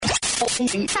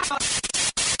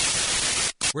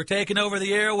We're taking over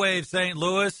the airwaves, St.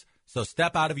 Louis. So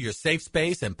step out of your safe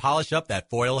space and polish up that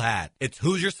foil hat. It's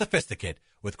Who's Your Sophisticate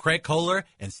with Craig Kohler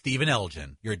and Stephen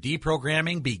Elgin. Your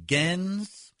deprogramming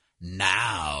begins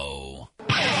now.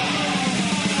 Christ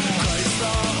the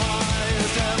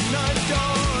highest have not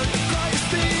gone.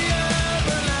 Christ the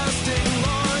everlasting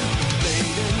Lord.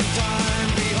 Late in time,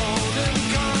 behold him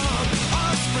come.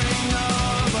 Offspring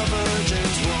of a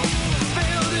virgin's womb.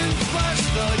 Veiled in flesh,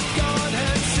 the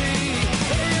Godhead see.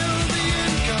 Hail the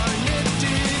incarnate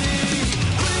deity.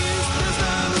 Pleased is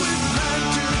man with man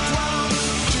to dwell.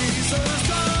 Jesus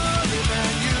of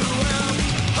Emmanuel.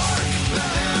 Hark, the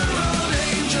herald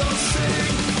angels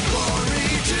sing. Glory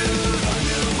to the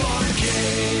newborn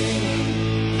King.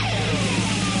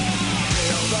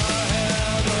 Hail the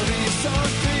heavenly son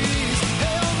of peace.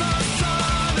 Hail the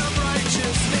son of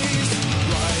righteousness.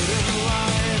 Light and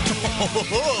light.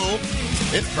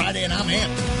 It's Friday and I'm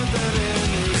amped.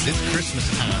 'Cause it's Christmas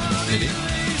time in the city.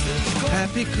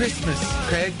 Happy Christmas,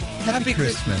 Craig. Happy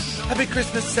Christmas. Happy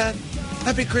Christmas, Seth.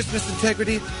 Happy Christmas,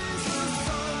 Integrity. And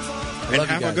Love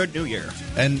you have a guys. good New Year.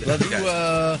 And you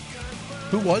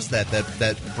who was that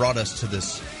brought us to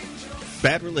this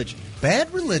Bad Religion.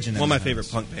 Bad Religion? One of my favorite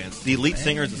punk bands. The lead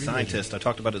singer is a scientist. I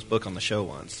talked about his book on the show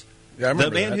once. Yeah, I The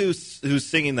remember man that. who's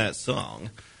singing that song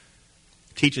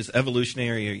teaches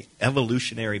evolutionary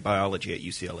biology at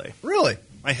UCLA. Really?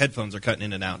 My headphones are cutting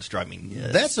in and out. It's driving me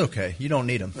nuts. That's okay. You don't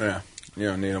need them. Yeah, you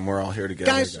don't need them. We're all here together,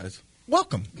 Guys, guys.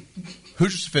 welcome.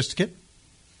 Who's Your Sophisticate?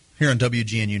 Here on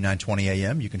WGNU 920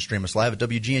 AM. You can stream us live at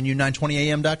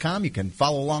WGNU920am.com. You can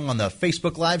follow along on the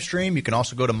Facebook live stream. You can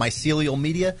also go to Mycelial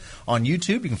Media on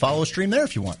YouTube. You can follow a stream there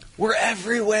if you want. We're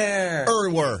everywhere.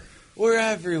 We're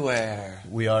everywhere.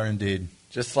 We are indeed.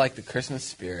 Just like the Christmas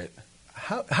spirit.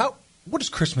 What does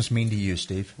Christmas mean to you,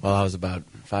 Steve? Well, I was about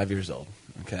 5 years old,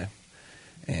 okay?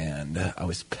 And I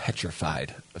was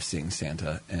petrified of seeing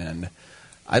Santa. And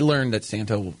I learned that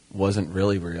Santa wasn't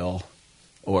really real.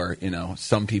 Or,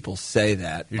 some people say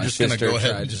that. You're My just going to sister go ahead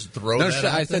tried and to- just throw No, that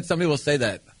I out said some people say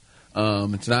that.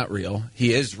 It's not real.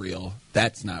 He is real.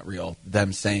 That's not real.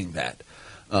 Them saying that.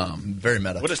 Very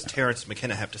meta. What does Terrence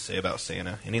McKenna have to say about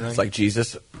Santa? Anything? It's like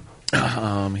Jesus.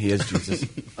 He is Jesus.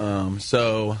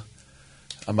 So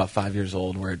I'm about 5 years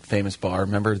old. We're at Famous Bar.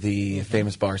 Remember the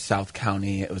Famous Bar, South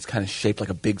County? It was kind of shaped like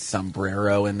a big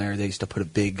sombrero in there. They used to put a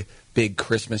big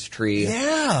Christmas tree.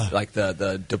 Yeah. Like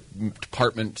the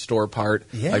department store part.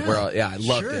 Yeah. Like I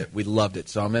loved Sure. it. We loved it.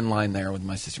 So I'm in line there with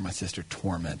my sister. My sister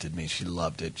tormented me. She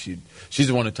loved it. She's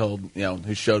the one who told,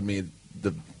 who showed me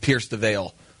the Pierce the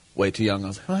Veil way too young. I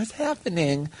was like, what's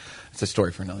happening? It's a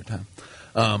story for another time.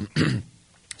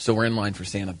 So we're in line for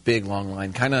Santa, big long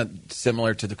line, kind of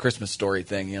similar to the Christmas Story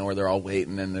thing, where they're all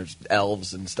waiting and there's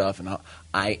elves and stuff. And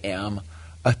I am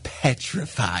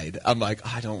petrified. I'm like,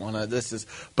 I don't want to.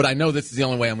 But I know this is the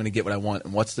only way I'm going to get what I want.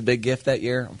 And what's the big gift that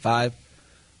year? I'm 5.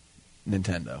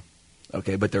 Nintendo.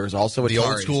 Okay, but there was also the Atari.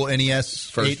 old school NES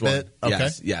First 8-bit? one. Okay.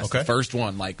 Yes. Okay. The first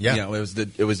one.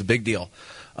 It was a big deal.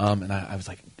 And I was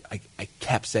like, I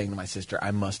kept saying to my sister,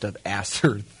 I must have asked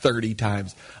her 30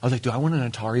 times. I was like, do I want an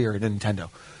Atari or a Nintendo?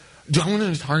 Do I want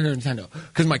an Atari or a Nintendo?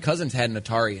 Because my cousins had an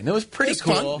Atari, and it was pretty It's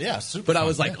cool. fun. Yeah, super But I fun,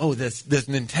 was like, yeah. oh, this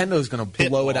Nintendo is going to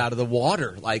blow it out of the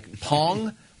water. Like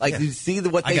Pong. Like, you see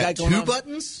what I they got got going 2 on?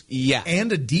 buttons? Yeah.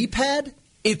 And a D-pad?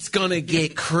 It's going to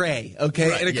get cray,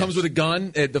 okay? Right, and it comes yes. with a gun.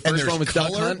 The And first there's one was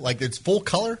Duck color? Hunt. Like, it's full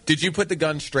color? Did you put the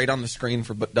gun straight on the screen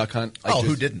for Duck Hunt? Like, Oh, who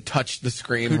just didn't? touch the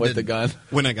screen Who with the didn't? gun?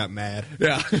 when I got mad.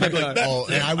 Yeah. Oh,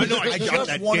 and I shot just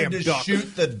that wanted damn to duck.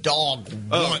 shoot the dog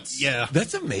once. Yeah.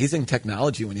 That's amazing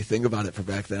technology when you think about it for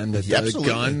back then. That Yeah, the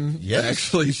absolutely. gun Yes.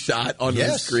 actually shot onto the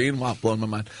Yes. screen. Wow, blowing my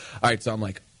mind. All right, so I'm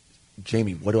like,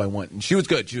 Jamie, what do I want? And she was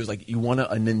good. She was like, you want a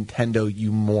Nintendo,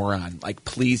 you moron. Like,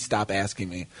 please stop asking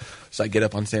me. So I get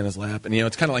up on Santa's lap, and,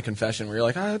 it's kind of like confession where you're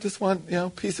like, I just want,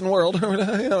 peace in the world. I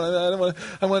don't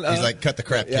want, He's like, cut the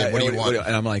crap, kid. What do you want?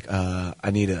 And I'm like,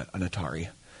 I need an Atari.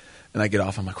 And I get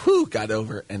off. I'm like, whew, got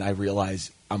over. And I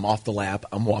realize I'm off the lap.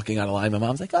 I'm walking out of line. My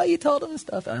mom's like, oh, you told him and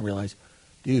stuff. And I realize,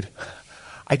 dude,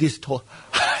 I just told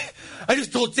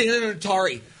Santa an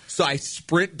Atari. So I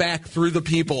sprint back through the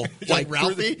people. Like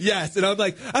Ralphie? Yes. And I'm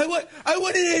like, I want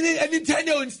a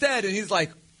Nintendo instead. And he's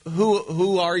like,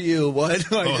 who are you? What?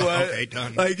 Like, what? Okay,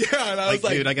 done. Like, yeah. And I was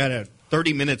like, dude, I got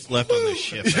 30 minutes left on this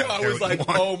shift. yeah, I was like,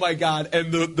 oh my God.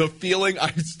 And the feeling,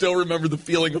 I still remember the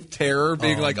feeling of terror,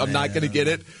 being like, I'm not going to get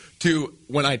it, to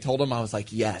when I told him, I was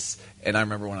like, yes. And I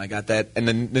remember when I got that. And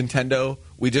then Nintendo,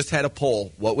 we just had a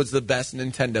poll. What was the best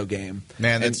Nintendo game?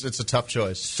 Man, and it's a tough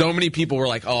choice. so many people were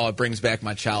like, oh, it brings back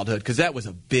my childhood. Because that was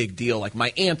a big deal. Like,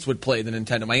 my aunts would play the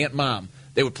Nintendo. My Aunt Mom,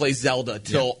 They would play Zelda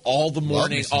till all the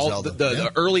morning, me some all Zelda.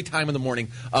 the early time in the morning.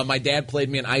 My dad played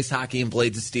me in ice hockey and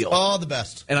Blades of Steel. Oh, the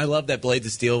best. And I love that Blades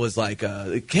of Steel was like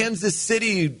Kansas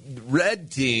City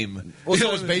Red Team. Well,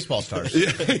 so was Baseball Stars.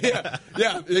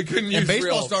 yeah. They couldn't use And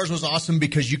Baseball real- Stars was awesome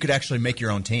because you could actually make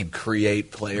your own team.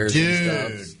 create players Dude.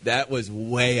 and stuff. That was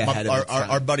way ahead of Our, its time.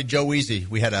 our buddy Joe Weezy,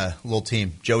 we had a little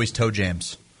team, Joey's Toe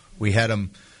Jams. We had him,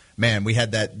 man, we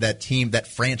had that team, that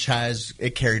franchise,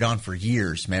 it carried on for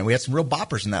years, man. We had some real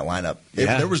boppers in that lineup.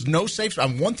 Yeah. There was no safe spot.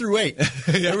 I'm 1 through 8.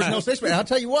 There was no safe spot. And I'll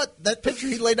tell you what, that pitcher,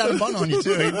 he laid out a bun on you,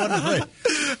 too. He wasn't afraid.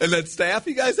 And that staff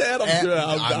you guys had, I'm sure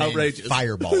outrageous.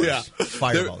 Fireballers. Yeah.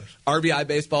 Fireballers. RBI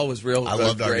baseball was real. I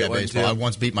loved great RBI one, baseball. too. I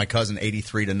once beat my cousin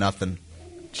 83-0.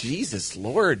 Jesus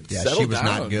Lord, Yeah, settle she was down.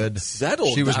 not good.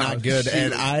 Settle She was down. not good,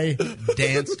 and I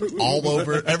danced all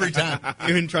over it every time. You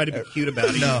didn't try to be cute about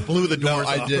it. You blew the doors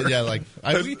I off did. her. Yeah, like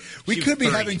we She could be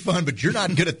was 30. having fun, but you're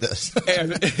not good at this.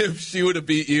 And if she would have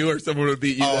beat you or someone would have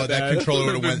beat you, Oh, that bad, controller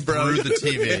would it have went through the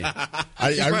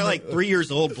TV. She's probably like 3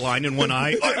 years old, blind in one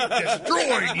eye. I'm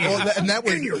destroying you. and that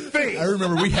was in your face. I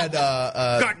remember we had.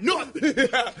 Got nothing.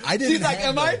 I didn't. She's like,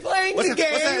 have "Am I playing the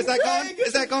game? Is that gone? Craig?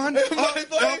 Is that gone? Am I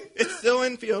playing?" No, it's still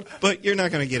infield, but you're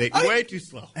not going to get it. Way too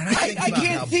slow. And I think about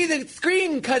how, see the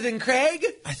screen, cousin Craig.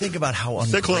 I think about how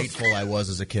So close. ungrateful I was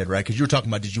as a kid, right? Because you were talking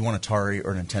about, did you want Atari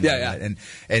or Nintendo? Yeah, yeah. Right?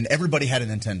 And everybody had a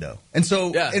Nintendo, and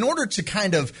so Yeah. in order to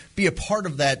kind of be a part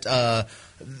of that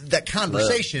that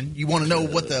conversation, you want to know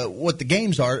what the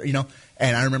games are, you know.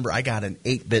 And I remember I got an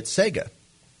 8-bit Sega.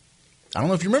 I don't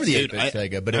know if you remember the Dude, 8-bit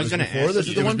Sega, but I it was was gonna before ask the,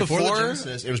 you. it The was one before before? the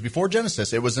Genesis. It was before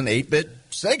Genesis. It was an 8-bit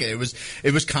Sega. It was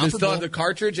It comparable. still had the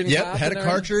cartridge and Yep, had a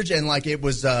cartridge, and like it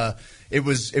was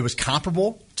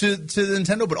comparable to the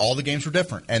Nintendo, but all the games were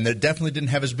different, and it definitely didn't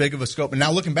have as big of a scope. And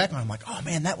now looking back on it, I'm like, oh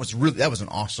man, that was an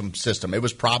awesome system. It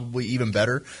was probably even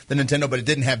better than Nintendo, but it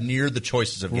didn't have near the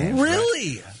choices of games. right?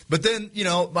 Really? But then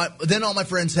then all my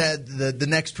friends had the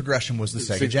next progression was the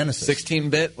Sega Genesis.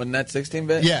 16-bit? Wasn't that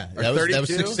 16-bit? Yeah, Or that was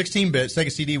 32? 16-bit.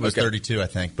 Sega CD was Okay. 32, I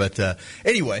think. But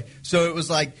anyway, so it was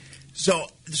like so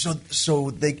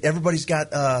everybody's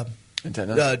got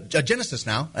Nintendo? a Genesis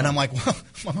now, and I'm like, well,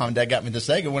 my mom and dad got me the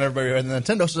Sega when everybody had the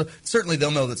Nintendo, so certainly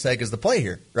they'll know that Sega's the play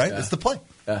here, right? Yeah. It's the play.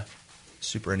 Yeah.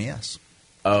 Super NES,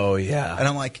 Oh, yeah. and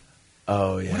I'm like,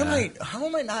 Oh, yeah. how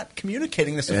am I not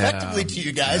communicating this Yeah. effectively to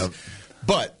you guys? Yep.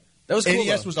 But That was cool,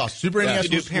 NES though. was awesome. Super Yeah. NES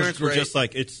Dude, was parents were great. just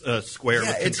like, it's a square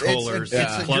with it's controllers.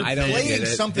 Yeah. you're I don't playing get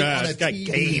it. something Yeah, on a it's got TV,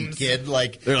 games. kid.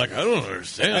 Like, They're like, I don't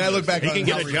understand. and I look back He on can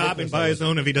how get a job and ridiculous buy that his was.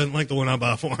 own if he doesn't like the one I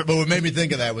bought for him. But what made me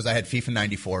think of that was I had FIFA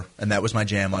 '94, and that was my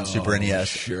jam on Super NES.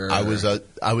 sure. I was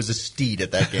a steed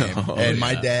at that game, and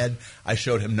my dad, I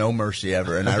showed him no mercy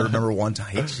ever. And I remember one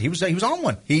time he was on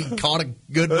one. He caught a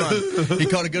good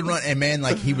run. And man,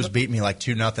 like he was beating me like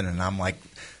 2-0, and I'm like.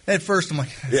 At first, I'm like,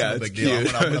 that's Yeah, no it's big deal.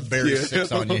 cute. I'm going to bury It's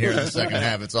 6 on you here in the second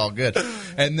half. It's all good.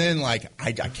 And then, like,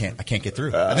 I can't get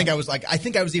through. I think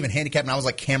I was even handicapped, and I was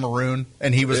like Cameroon,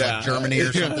 and he was Yeah. like Germany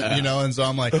or something, you know. And so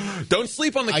I'm like, Don't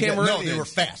sleep on the camera. no, they were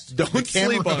fast. Don't The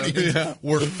sleep on them. Cameroonians Yeah.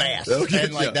 were fast, They'll get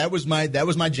and like you. that was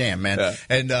my jam, man. Yeah.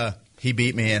 And he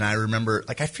beat me, and I remember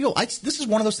like this is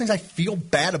one of those things I feel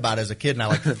bad about as a kid, and I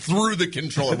like threw the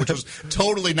controller, which was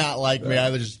totally not like me.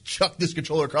 I would just chuck this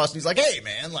controller across, and he's like, "Hey,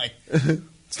 man, like."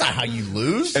 It's not how you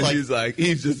lose. And Like,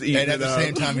 he's just eating and at it the up.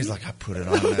 same time, he's like, I put it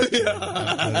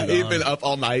on. He'd been up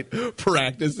all night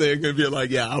practicing and be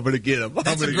like, yeah, I'm going to get him.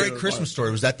 That's a great Christmas story.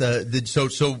 Was that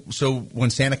so when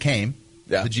Santa came?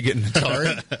 Yeah. Did you get an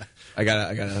Atari? I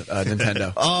got a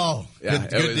Nintendo. Oh, Yeah,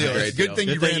 good it was a deal. great It's a good deal. thing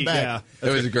you Good thing ran back. yeah.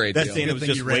 It was a great That deal. Santa Good was thing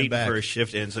just you ran waiting back. for his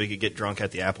shift in so he could get drunk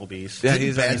at the Applebee's. Yeah, Didn't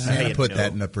he's Bad like, Santa hey, put no.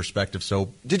 that into perspective.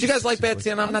 So Did you guys like Bad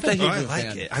Santa? I'm not that huge I of a like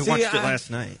fan. it. I See, watched it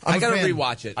last night. I got to I'm a fan.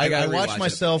 rewatch it. I gotta watched rewatch it.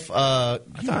 myself. I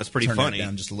thought it was pretty turn funny. That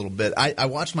down just a little bit. I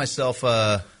watched myself.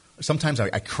 Sometimes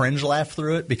I cringe laugh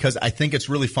through it because I think it's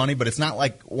really funny, but it's not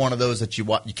like one of those that you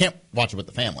watch. You can't watch it with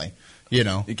the family. You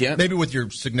know, You can't? Maybe with your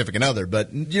significant other,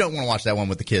 but you don't want to watch that one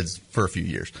with the kids for a few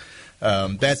years.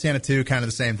 Bad Santa 2, kind of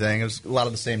the same thing. It was a lot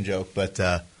of the same joke. But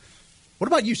what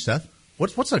about you, Seth?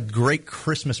 What's a great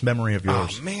Christmas memory of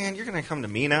yours? Oh man, you're gonna come to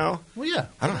me now? Well, yeah,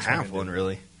 I don't have one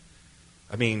really.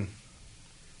 I mean,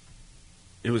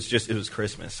 it was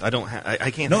Christmas. I don't have. I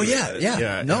can't. No, think yeah, of it.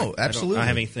 yeah. No, I don't absolutely.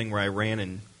 have anything where I ran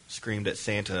and screamed at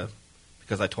Santa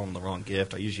because I told him the wrong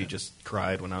gift. I usually just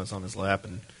cried when I was on his lap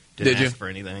and didn't Did you? ask for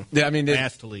anything. Yeah, I mean, I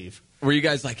asked to leave. Were you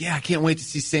guys like, yeah, I can't wait to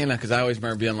see Santa? Because I always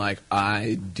remember being like,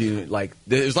 I do, like,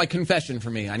 it was like confession for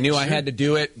me. I knew I had to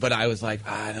do it, but I was like,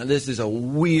 this is a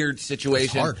weird situation.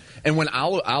 It's hard. And when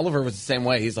Oliver was the same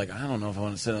way, he's like, I don't know if I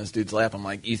want to sit on this dude's lap. I'm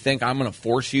like, you think I'm going to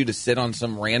force you to sit on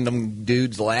some random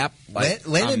dude's lap? Like,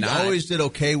 Landon I'm not. always did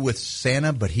okay with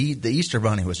Santa, but the Easter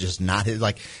Bunny was just not his.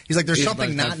 Like he's like, there's Easter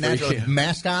something Bunny's not not natural. for you.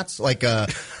 Mascots like the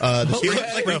He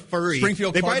looks like a furry.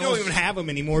 Springfield they probably Cardinals. don't even have him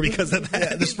anymore because of that.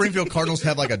 Yeah, the Springfield Cardinals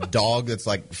have like a dog that's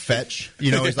like Fetch.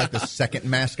 You know, he's like the second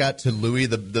mascot to Louis,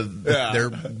 their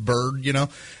bird. You know,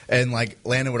 and like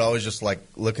Landon would always just like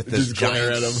look at this Just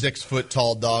glare giant at him. 6 foot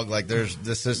tall dog. Like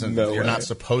this isn't. No you're way. not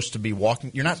supposed to be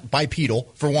walking. You're not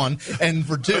bipedal for one, and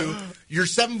for two, you're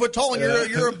 7 foot tall and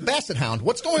you're a basset hound.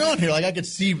 What's going on here? Like I could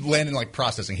see Landon like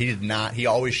processing. He did not. He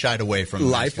always shied away from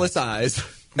Lifeless eyes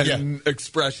and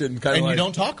expression. Kind And of you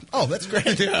don't talk? Oh, that's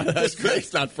great. Yeah, that's great.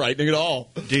 It's not frightening at all.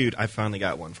 Dude, I finally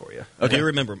got one for you. Okay. I do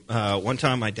remember one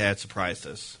time my dad surprised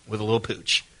us with a little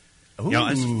pooch. You know,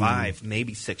 I was 5,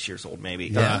 maybe 6 years old, maybe.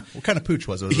 Yeah. What kind of pooch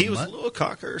was it? He was a little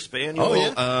cocker spaniel, Oh,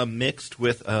 yeah? mixed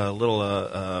with a little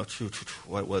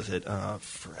what was it? I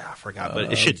forgot,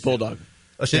 but it should Bulldog.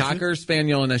 A Shih Tzu? Cocker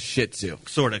Spaniel and a Shih Tzu.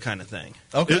 sort of kind of thing.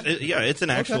 Okay. Yeah, it's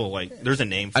an actual like. There's a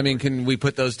name. For I mean, can we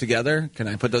put those together? Can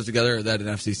I put those together, or is that an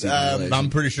FCC violation? I'm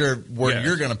pretty sure where Yeah.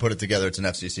 you're going to put it together, it's an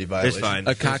FCC It's violation. fine. A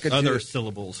There's cockatoo. other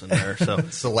syllables in there, so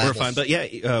Syllables. we're fine. But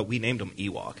yeah, we named him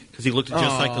Ewok because he looked just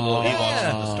like the little Ewoks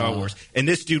from the Star Wars. And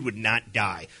this dude would not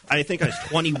die. I think I was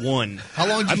 21. How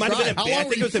long did you I might have been try? in How I long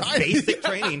think were it was you in trying? basic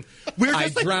training. We were I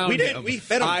just like drowned we didn't. him. We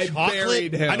fed him I chocolate.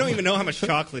 buried him. I don't even know how much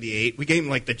chocolate he ate. We gave him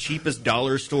like the cheapest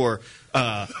dollar store.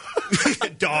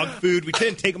 Dog food. We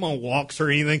couldn't take him on walks or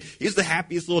anything. He's the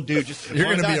happiest little dude. Just You're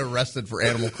going to be arrested for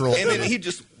animal cruelty. and then he'd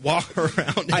just walk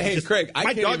around. Hey, just, Craig, I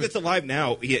my can't dog even- that's alive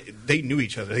now. They knew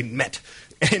each other. They met.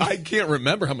 And I can't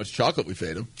remember how much chocolate we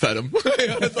fed him.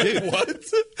 I was like, what?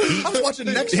 I was watching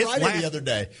Next His Friday last- the other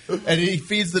day, and he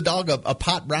feeds the dog a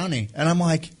pot brownie, and I'm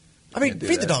like, feed do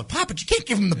the that. dog pot, but you can't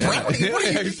give him the brownie. What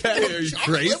are you, exactly. Are you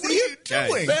chocolate? crazy? What are you Yeah,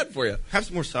 doing? It's bad for you. have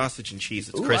some more sausage and cheese.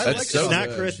 It's Ooh, I Christmas. like It's so not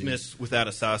good. Christmas without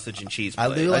a sausage and cheese. I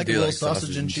plate. do like do a little like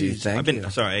sausage and cheese. Thank I've been you.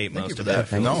 sorry. I ate Thank most you for of that.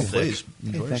 that. No, I'm sick. please.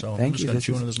 Enjoy yourself. thank I'm just you. going to This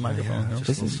chew is- into this microphone. here.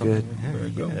 This is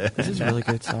good. This is really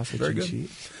good sausage Very and good.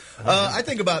 cheese. I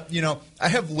think about, I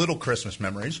have little Christmas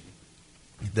memories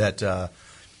that,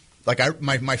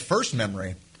 my first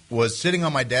memory was sitting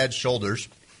on my dad's shoulders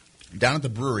down at the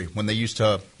brewery when they used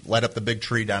to light up the big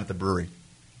tree down at the brewery.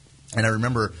 And I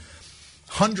remember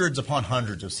hundreds upon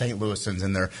hundreds of St. Louisans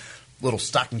in their little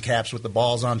stocking caps with the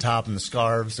balls on top and the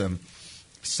scarves and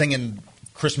singing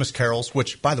Christmas carols,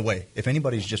 which, by the way, if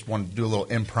anybody's just wanted to do a little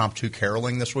impromptu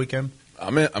caroling this weekend,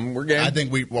 We're game. I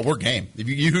think we're game. If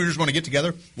you just want to get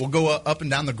together, we'll go up and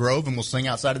down the Grove and we'll sing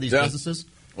outside of these Yeah. businesses.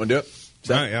 Want to do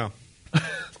it? All right, yeah. I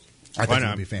think Why it not?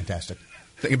 would be fantastic.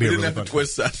 I think it'd be We a didn't really have fun to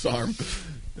twist Seth's arm.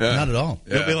 Yeah. Not at all.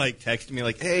 They'll be like texting me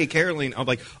like, "Hey, Caroline." I'm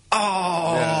like,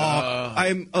 "Oh,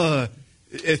 I'm a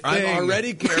thing." I'm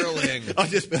already caroling. I'll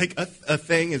just be like, "A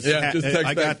thing is." Yeah, just text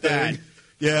I got that that.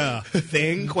 Yeah,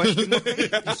 thing? Question mark.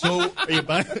 So, are you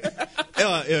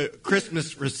buying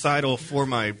Christmas recital for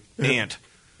my aunt?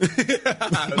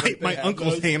 my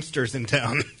uncle's hamsters in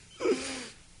town.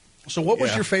 So, what was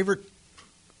Yeah. your favorite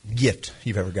gift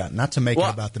you've ever gotten? Not to make Well,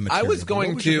 it about the I material. was but going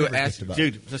what was your to favorite ask- gift about?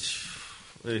 Dude, this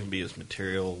it can be as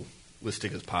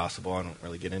materialistic as possible. I don't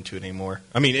really get into it anymore.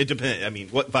 I mean, it depends. I mean,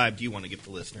 what vibe do you want to give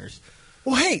the listeners?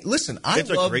 Well, hey, listen,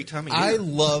 It's a great time of year. I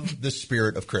love the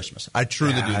spirit of Christmas. I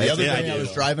truly do. The Yeah, other yeah, I day I do.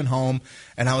 was driving home,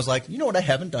 and I was like, you know what I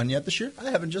haven't done yet this year? I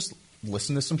haven't just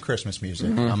listened to some Christmas music.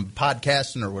 I'm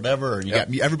podcasting or whatever, and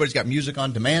everybody's got music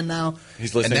on demand now.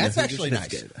 He's listening and that's to actually Hoosier nice.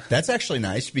 Biscuit. That's actually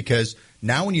nice because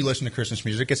now when you listen to Christmas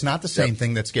music, it's not the same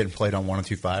thing that's getting played on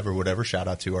 102.5 or whatever. Shout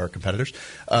out to our competitors.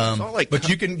 all like but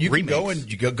you can go remakes.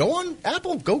 and go on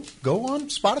Apple, go on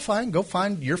Spotify, and go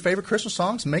find your favorite Christmas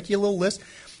songs and make you a little list.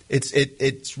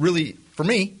 It's really, for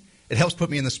me, it helps put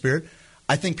me in the spirit.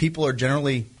 I think people are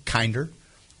generally kinder,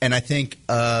 and I think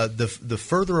the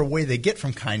further away they get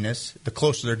from kindness, the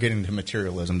closer they're getting to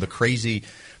materialism, the crazy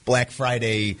Black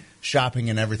Friday shopping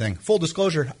and everything. Full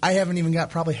disclosure, I haven't even got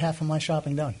probably half of my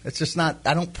shopping done. It's just not,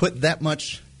 I don't put that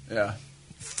much Yeah.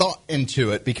 thought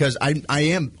into it because I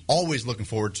am always looking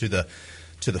forward to the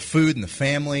food and the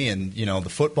family and the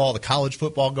football, the college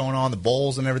football going on, the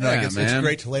bowls and everything. Yeah, Like it's man.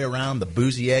 great to lay around the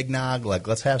boozy eggnog. Like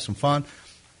let's have some fun.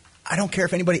 I don't care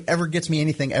if anybody ever gets me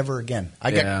anything ever again.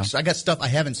 I got stuff I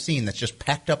haven't seen that's just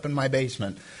packed up in my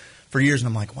basement for years, and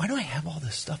I'm like, why do I have all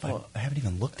this stuff I haven't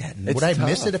even looked at? And It's would I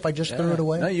miss tough. it if I just threw Yeah. it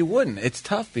away? No, you wouldn't. It's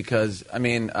tough because I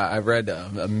mean I read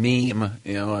a meme.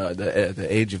 The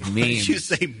age of Did memes. you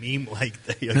say meme like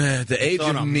that? The age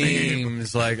on of a meme.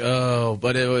 memes, like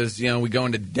but it was we go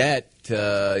into debt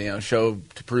to show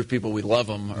to prove people we love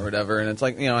them or whatever, and it's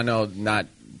like I know not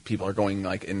people are going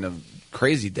like into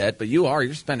crazy debt, but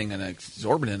you're spending an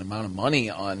exorbitant amount of money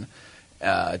on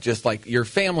just like your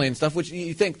family and stuff, which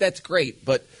you think that's great,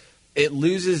 but it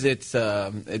loses its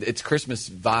Christmas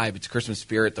vibe, its Christmas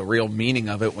spirit, the real meaning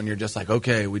of it when you're just like,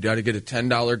 okay, we got to get a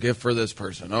 $10 gift for this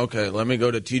person. Okay, let me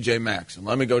go to TJ Maxx and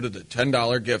let me go to the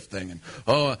 $10 gift thing. And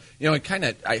it kind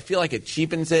of, I feel like it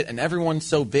cheapens it, and everyone's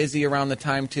so busy around the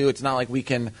time too. It's not like we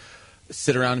can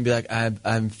sit around and be like,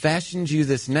 I've fashioned you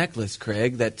this necklace,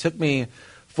 Craig, that took me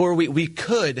 4 weeks. We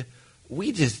could.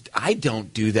 I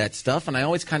don't do that stuff, and I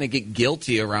always kind of get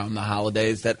guilty around the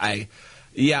holidays that I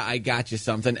got you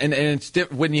something. And it's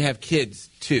when you have kids,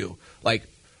 too. Like,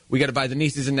 we got to buy the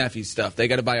nieces and nephews stuff. They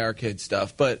got to buy our kids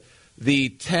stuff. But the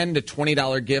 $10 to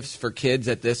 $20 gifts for kids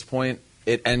at this point,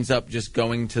 it ends up just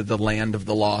going to the land of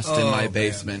the lost in my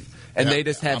basement. And Yeah, they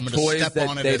just have I'm gonna toys step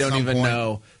on that it they at don't some even point.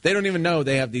 know. They don't even know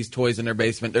they have these toys in their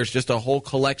basement. There's just a whole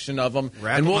collection of them.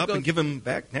 Wrap and them we'll up go- and give them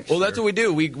back next Well, year. that's what we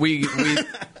do. We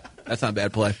that's not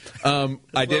bad play. I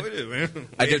What did. we do, man.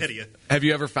 I Way did. ahead of you. Have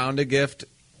you ever found a gift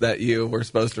that you were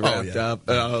supposed to wrap yeah.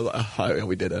 up?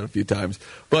 We did that a few times.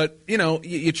 But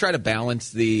you try to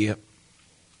balance the,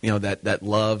 that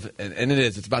love, and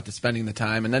it's about the spending the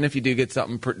time. And then if you do get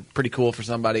something pretty cool for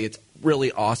somebody, it's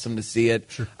really awesome to see it.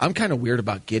 Sure. I'm kind of weird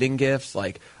about getting gifts.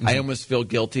 Like I almost feel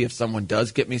guilty if someone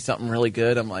does get me something really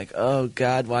good. I'm like, oh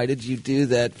God, why did you do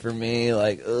that for me?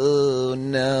 Like, oh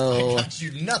no. I got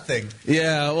you nothing.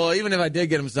 Yeah, well, even if I did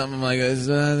get him something, I'm like,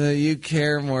 you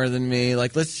care more than me.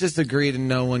 Like, let's just agree to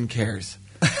no one cares.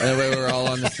 That way we're all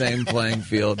on the same playing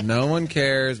field. No one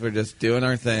cares. We're just doing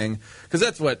our thing. Because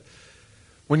that's what,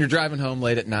 when you're driving home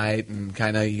late at night and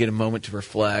kind of you get a moment to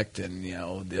reflect and,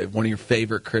 one of your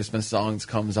favorite Christmas songs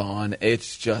comes on,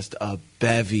 it's just a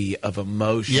bevy of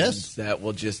emotions that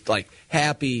will just, like,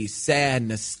 happy, sad,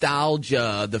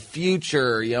 nostalgia, the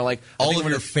future, like. All of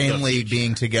your family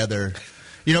being together.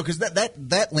 Because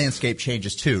that landscape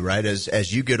changes too, right?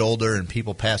 As you get older and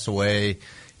people pass away,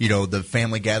 the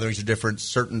family gatherings are different.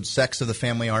 Certain sects of the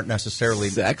family aren't necessarily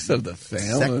Sex of the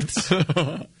family. sects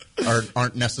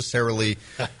aren't necessarily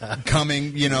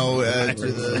coming, to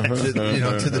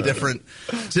the different,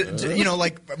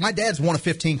 like my dad's one of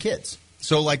 15 kids.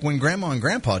 So like when Grandma and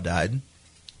Grandpa died,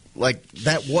 like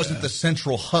that wasn't the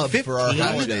central hub for our 15?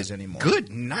 holidays anymore.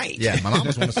 Good night. Yeah, my mom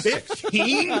was one of 6.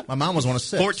 15? My mom was one of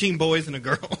 6. 14 boys and a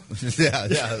girl.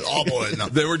 Yeah, all boys. No.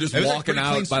 They were just It was a walking pretty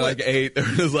clean out by split. like 8. They were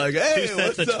just like, hey, Two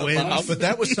what's sets of up, twins. Mom? But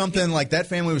that was something like that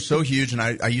family was so huge, and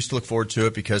I used to look forward to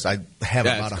it because I have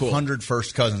Yeah, about it's cool. 100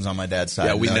 first cousins on my dad's side.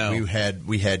 Yeah, we And, know.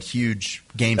 We had huge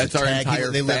games. That's of our tag. entire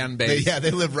They fan base.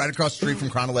 They lived right across the street from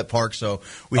Cronolette Park, so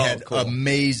we had cool.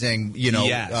 amazing,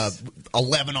 Yes.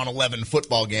 11-on-11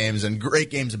 football games and great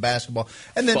games of basketball.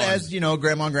 And then Fun. as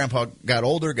Grandma and Grandpa got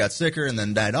older, got sicker, and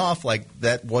then died off, like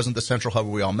that wasn't the central hub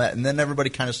where we all met. And then everybody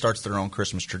kind of starts their own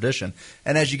Christmas tradition.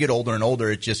 And as you get older and older,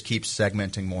 it just keeps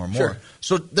segmenting more and more. Sure.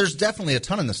 So there's definitely a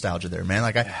ton of nostalgia there, man.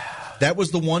 Like that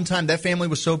was the one time that family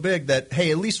was so big that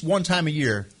hey, at least one time a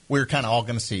year we were kind of all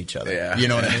going to see each other. Yeah. You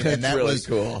know what I mean? And That's that really was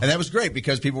cool. And that was great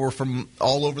because people were from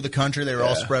all over the country. They were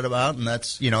all spread about, and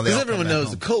that's they all Because come everyone back knows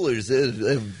home. the Kohlers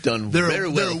have done They're very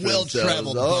well. a for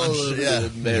well-traveled themselves all bunch. over Yeah. the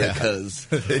Americas.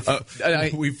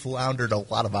 We floundered a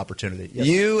lot of opportunity. Yes.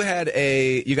 You got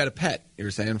a pet. You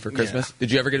were saying for Christmas. Did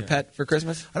you ever get a pet for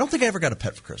Christmas? I don't think I ever got a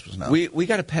pet for Christmas. No. We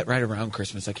got a pet right around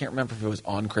Christmas. I can't remember if it was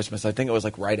on Christmas. I think it was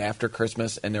like right after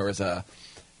Christmas, and there was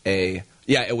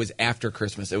it was after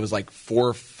Christmas. It was like 4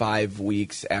 or 5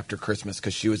 weeks after Christmas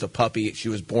because she was a puppy. She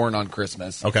was born on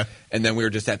Christmas. Okay. And then we were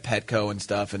just at Petco and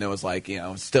stuff, and it was like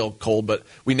still cold, but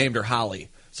we named her Holly,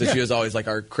 so she was always like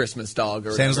our Christmas dog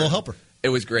or Santa's whatever. little helper. It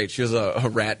was great. She was a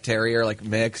rat terrier, like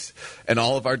mix, and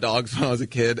all of our dogs when I was a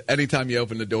kid. Anytime you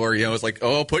opened the door, it was like,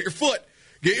 oh, put your foot.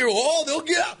 They'll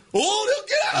get out. Oh, they'll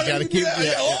get out. You gotta keep-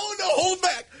 yeah, Oh, no, hold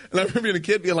back. And I remember being a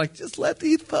kid being like, just let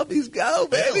these puppies go,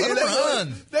 baby. let 'em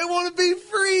run. They want to be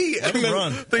free. Let And them then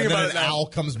run. Think And then about an it now. owl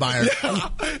comes by.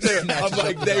 I'm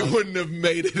like, they wouldn't have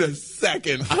made it a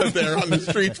second out there on the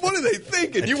streets. What are they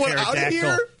thinking? You want out of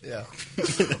here? Yeah.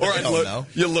 Or don't know.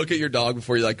 you look at your dog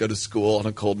before you go to school on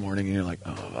a cold morning, and you're like,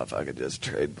 oh, if I could just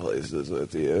trade places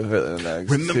with you for the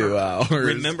next 2 hours.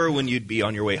 Remember when you'd be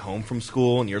on your way home from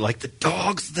school and you're like, the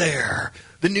dog's there,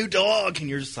 the new dog, and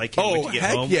you're just like, can't wait Oh, to get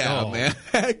heck home. yeah, Oh. man.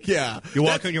 Heck yeah. You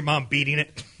walk in, your mom beating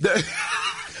it.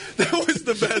 There That was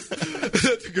the best.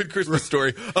 That's a good Christmas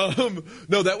story.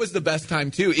 No, that was the best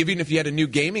time, too, even if you had a new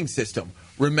gaming system.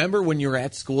 Remember when you were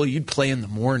at school, you'd play in the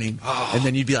morning, and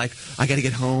then you'd be like, I got to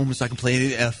get home so I can play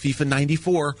FIFA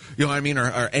 94, you know what I mean, or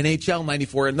NHL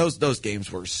 94, and those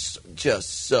games were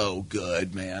just so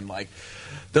good, man. Like,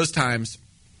 those times...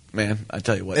 Man, I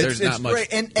tell you what, there's not much,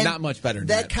 great. And not much better than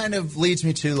that. That kind of leads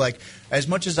me to, like, as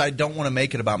much as I don't want to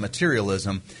make it about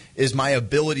materialism, is my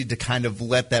ability to kind of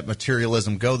let that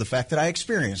materialism go, the fact that I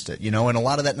experienced it, you know, and a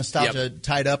lot of that nostalgia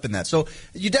tied up in that. So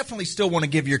you definitely still want to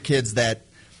give your kids that.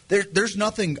 There's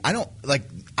nothing, I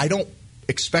don't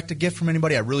expect a gift from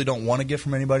anybody. I really don't want a gift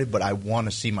from anybody, but I want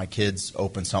to see my kids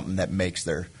open something that makes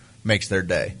their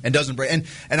day and doesn't break. And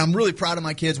I'm really proud of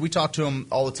my kids. We talk to them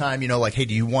all the time, you know, like, hey,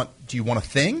 do you want a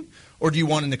thing or do you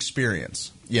want an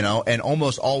experience? You know, and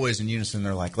almost always in unison,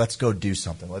 they're like, let's go do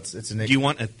something. Do you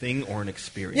want a thing or an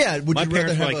experience? Yeah. My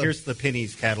parents were like, here's the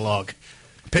Pennies catalog.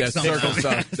 Pick something.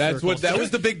 That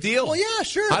was the big deal. Well, yeah,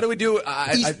 sure. How do we do it?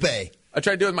 East Bay. I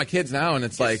try to do it with my kids now, and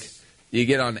it's like you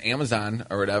get on Amazon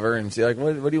or whatever and see, like,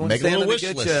 what do you want Make a Santa little to wish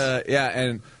get list. you?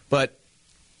 Yeah, but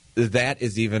that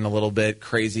is even a little bit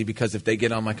crazy because if they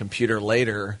get on my computer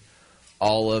later,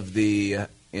 all of the,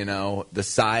 you know, the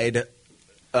side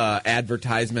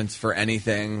advertisements for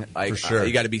anything, like, For sure.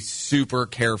 you got to be super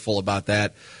careful about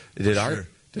that. Did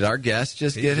our guest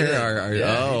just get here? Yeah, he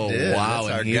did. Wow,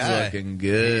 That's our and he's guy. looking He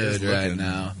good is right looking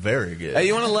now. Very good. Hey,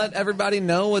 you want to let everybody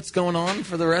know what's going on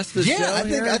for the rest of the show?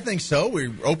 Yeah, I think so.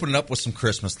 We're opening up with some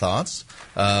Christmas thoughts.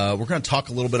 We're going to talk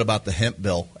a little bit about the hemp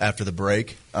bill after the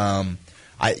break.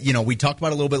 We talked about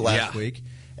it a little bit last week,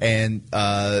 and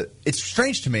it's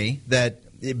strange to me that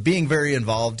being very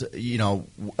involved, you know,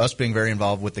 us being very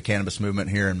involved with the cannabis movement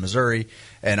here in Missouri,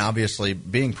 and obviously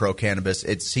being pro-cannabis,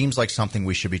 it seems like something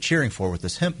we should be cheering for with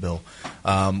this hemp bill.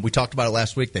 We talked about it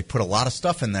last week. They put a lot of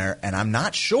stuff in there, and I'm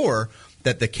not sure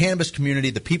that the cannabis community,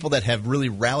 the people that have really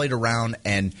rallied around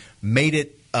and made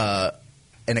it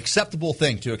an acceptable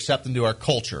thing to accept into our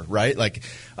culture, right? Like,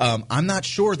 I'm not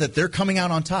sure that they're coming out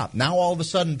on top. Now, all of a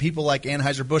sudden, people like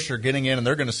Anheuser-Busch are getting in, and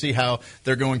they're going to see how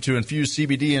they're going to infuse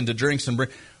CBD into drinks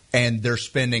and they're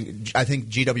spending. I think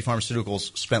GW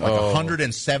Pharmaceuticals spent like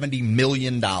 $170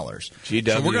 million. GW,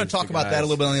 so we're going to talk about that a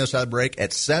little bit on the other side of the break.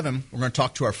 At 7, we're going to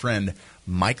talk to our friend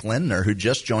Mike Lindner, who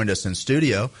just joined us in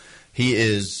studio. He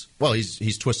is, well,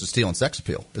 he's Twisted Steel and Sex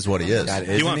Appeal is what he is. God,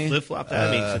 Do you want to flip-flop that?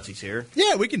 I mean, since he's here.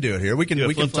 Yeah, we can do it here. We can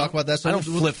talk about that. So I don't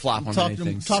flip-flop on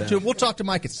anything, We'll talk to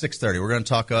Mike at 6:30. We're going to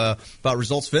talk about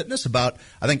Results Fitness. About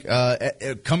I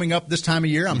think coming up this time of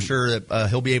year, I'm sure that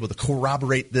he'll be able to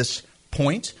corroborate this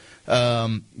point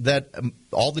that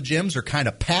all the gyms are kind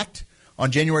of packed on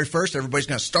January 1st. Everybody's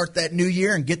going to start that new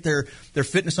year and get their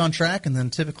fitness on track, and then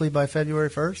typically by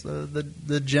February 1st,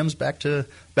 the gym's back to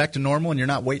normal, and you're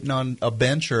not waiting on a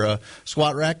bench or a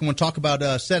squat rack. And we'll talk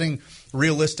about setting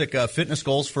realistic fitness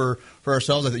goals for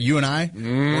ourselves. I think you and I,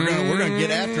 we're gonna get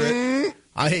after it.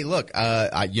 Hey, look,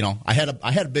 I had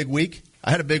a big week. I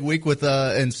had a big week with,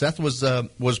 and Seth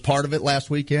was part of it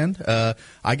last weekend.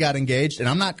 I got engaged, and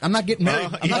I'm not getting married.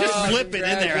 I'm not just slip it in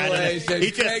there. Congratulations. He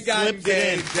just got slipped it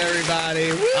in. engaged,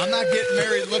 everybody. Woo! I'm not getting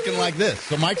married looking like this.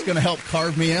 So Mike's going to help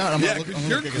carve me out. I'm Yeah, gonna because look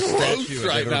you're like a gross statue.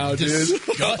 right now, dude.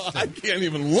 Disgusting. I can't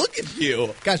even look at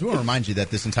you. Guys, we want to remind you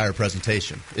that this entire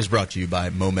presentation is brought to you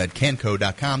by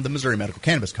MomedCanco.com, the Missouri Medical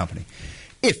Cannabis Company.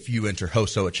 If you enter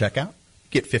HOSO at checkout,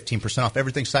 get 15% off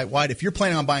everything site-wide. If you're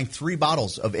planning on buying 3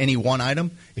 bottles of any one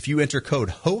item, if you enter code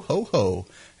HOHOHO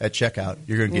at checkout,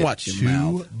 you're going to get Watch your 2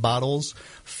 mouth. bottles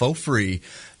for free.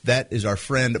 That is our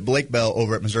friend Blake Bell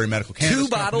over at Missouri Medical Cannabis 2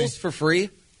 Company. bottles for free?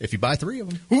 If you buy 3 of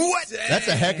them. What? That's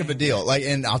a heck of a deal. Like,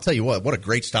 and I'll tell you what a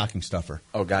great stocking stuffer.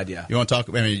 Oh, God, yeah. You want to talk?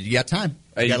 I mean, you got time.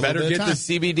 You got a little better bit of get time. the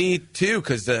CBD, too,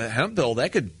 because the hemp bill,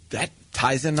 that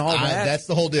ties into all that. That's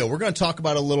the whole deal. We're going to talk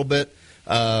about it a little bit.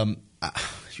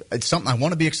 It's something I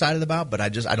want to be excited about, but I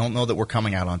don't know that we're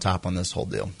coming out on top on this whole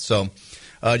deal. So,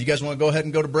 you guys want to go ahead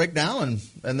and go to break now and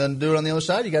then do it on the other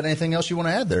side? You got anything else you want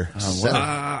to add there?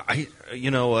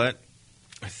 You know what?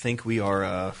 I think we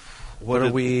are. What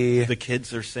are we? The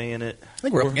kids are saying it. I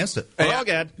think we're up against it. Oh,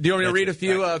 God. Do you want me to read a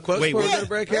few quotes before we go to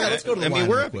break? Yeah, let's go to the I mean, line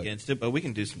we're real up quick. against it, but we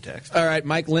can do some text. All right,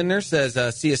 Mike Lindner says,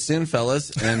 see you soon,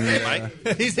 fellas. And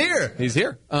Mike. He's here. he's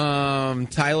here.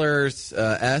 Tyler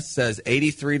S. says,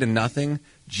 83-0.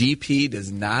 GP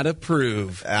does not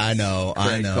approve. I know.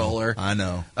 Craig Kohler. I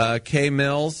know. K.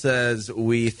 Mills says,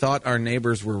 we thought our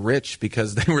neighbors were rich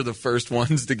because they were the first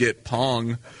ones to get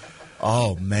Pong.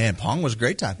 Oh, man. Pong was a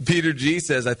great time. Peter G.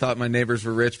 says, I thought my neighbors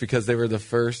were rich because they were the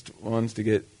first ones to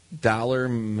get dollar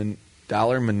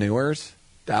manures.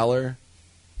 Dollar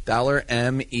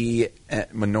M-E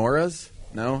menorahs.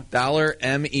 No? Dollar,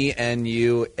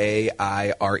 MENUAIRES.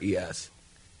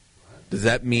 Does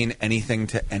that mean anything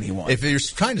to anyone? If you're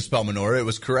trying to spell menorah, it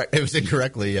was correct. It was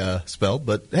incorrectly spelled.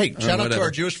 But hey, shout out to whatever.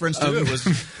 our Jewish friends too. It was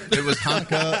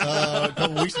Hanukkah a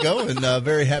couple weeks ago, and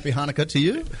very happy Hanukkah to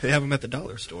you. They have them at the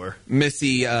dollar store.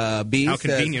 Missy B How says,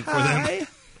 convenient for them.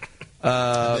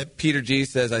 Hi. Peter G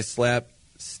says, I slapped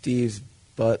Steve's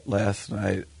butt last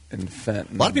night in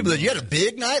Fenton. A lot of people said you had a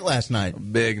big night last night.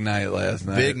 Big night last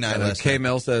night. Big night last K. night.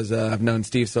 Mill says, I've known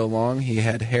Steve so long, he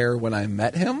had hair when I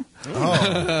met him.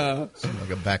 Oh, like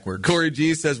a backwards. Corey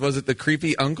G says, was it the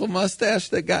creepy uncle mustache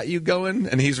that got you going?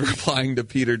 And he's replying to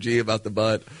Peter G about the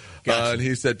butt. Gotcha. And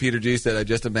he said, Peter G said, I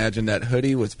just imagined that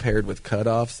hoodie was paired with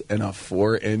cutoffs and a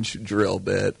 4-inch drill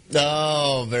bit.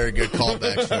 Oh, very good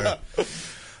callback, sir.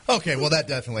 Okay, well, that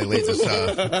definitely leads us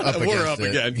up against We're up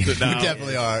it. against it now. We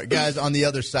definitely are. Guys, on the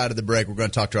other side of the break, we're going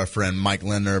to talk to our friend Mike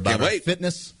Lindner about Can't our wait.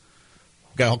 fitness.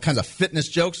 We've got all kinds of fitness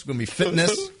jokes. It's going to be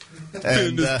fitness.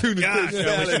 And Gosh,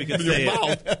 I wish we could say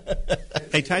it.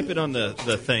 Hey, type it on the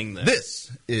thing then. this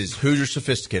is Hoosier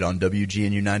Sophisticate on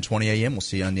WGNU 920 AM. We'll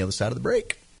see you on the other side of the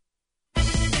break.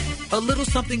 A little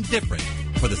something different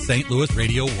for the St. Louis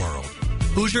radio world.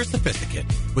 Hoosier Sophisticate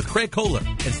with Craig Kohler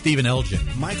and Stephen Elgin.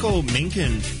 Michael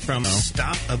Minkin from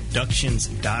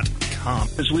StopAbductions.com.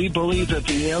 Because we believe that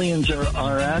the aliens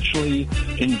are actually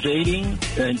invading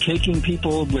and taking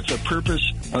people with the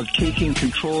purpose of taking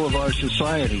control of our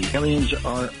society. Aliens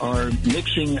are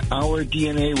mixing our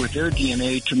DNA with their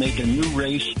DNA to make a new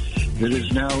race that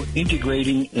is now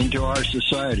integrating into our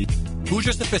society.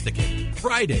 Hoosier Sophisticate,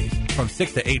 Fridays from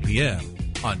 6 to 8 p.m.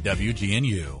 on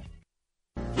WGNU.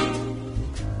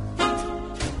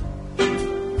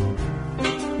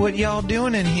 What y'all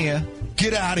doing in here?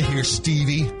 Get out of here,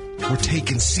 Stevie. We're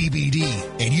taking CBD,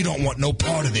 and you don't want no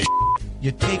part of this.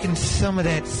 You're taking some of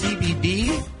that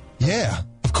CBD? Yeah,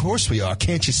 of course we are.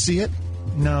 Can't you see it?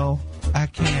 No, I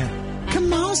can't.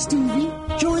 Come on, Stevie.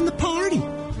 Join the party.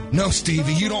 No,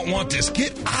 Stevie, you don't want this.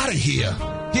 Get out of here.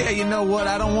 Yeah, you know what?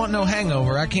 I don't want no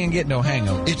hangover. I can't get no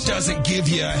hangover. It doesn't give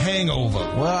you a hangover.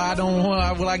 Well, I don't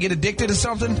want. Will I get addicted to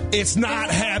something? It's not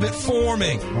habit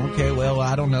forming. Okay, well,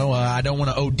 I don't know. I don't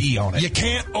want to OD on it. You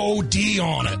can't OD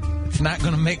on it. It's not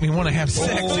going to make me want to have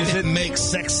sex, is it? makes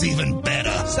sex even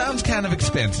better. Sounds kind of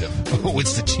expensive. Oh,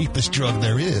 it's the cheapest drug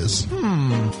there is.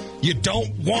 You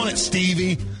don't want it,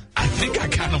 Stevie. I think I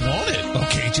kind of want it.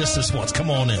 Okay, just this once. Come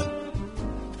on in.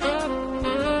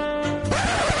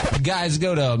 Guys,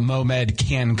 go to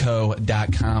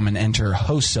momedcanco.com and enter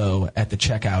HOSO at the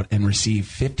checkout and receive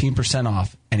 15%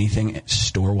 off anything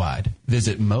store-wide.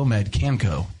 Visit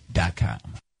momedcanco.com.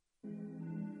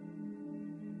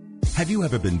 Have you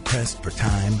ever been pressed for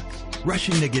time?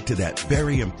 Rushing to get to that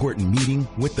very important meeting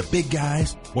with the big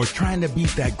guys? Or trying to beat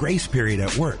that grace period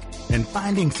at work and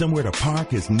finding somewhere to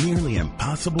park is nearly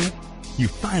impossible? You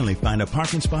finally find a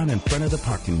parking spot in front of the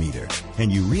parking meter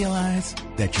and you realize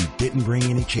that you didn't bring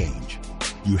any change.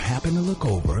 You happen to look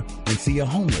over and see a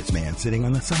homeless man sitting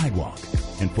on the sidewalk.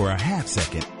 And for a half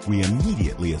second, we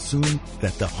immediately assume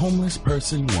that the homeless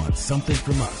person wants something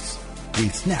from us. We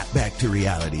snap back to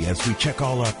reality as we check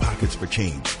all our pockets for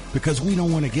change because we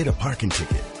don't want to get a parking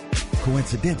ticket.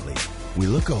 Coincidentally, we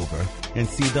look over and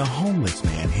see the homeless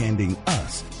man handing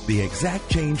us the exact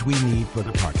change we need for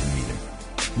the parking meter.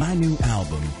 My new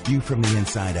album, View from the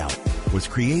Inside Out, was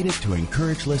created to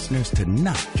encourage listeners to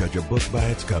not judge a book by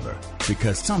its cover,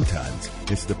 because sometimes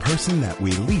it's the person that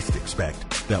we least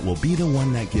expect that will be the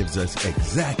one that gives us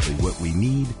exactly what we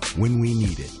need when we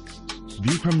need it.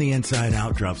 View from the Inside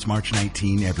Out drops March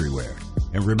 19 everywhere.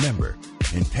 And remember,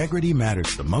 integrity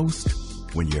matters the most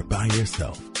when you're by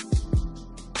yourself.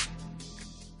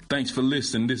 Thanks for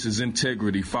listening. This is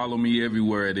Integrity. Follow me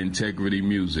everywhere at Integrity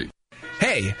Music.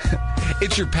 Hey,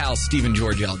 it's your pal Stephen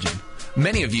George Elgin.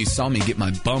 Many of you saw me get my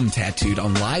bum tattooed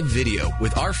on live video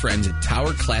with our friends at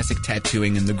Tower Classic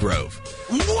Tattooing in the Grove.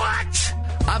 What?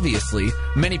 Obviously,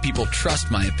 many people trust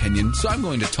my opinion, so I'm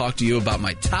going to talk to you about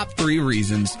my top 3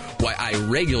 reasons why I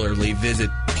regularly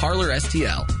visit Parlor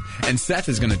STL, and Seth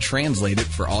is going to translate it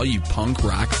for all you punk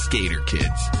rock skater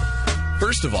kids.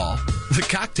 First of all, the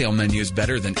cocktail menu is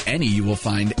better than any you will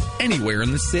find anywhere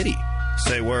in the city.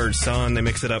 Say word, son. They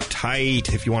mix it up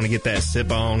tight if you want to get that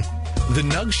sip on. The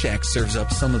Nug Shack serves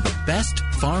up some of the best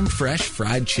farm-fresh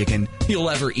fried chicken you'll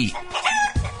ever eat.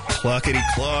 Cluckety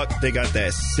cluck. They got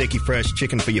that sicky fresh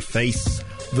chicken for your face.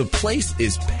 The place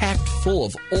is packed full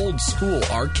of old-school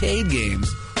arcade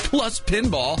games, plus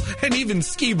pinball and even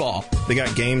skee-ball. They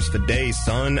got games for days,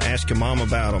 son. Ask your mom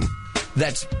about them.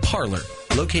 That's Parlor,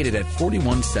 located at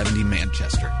 4170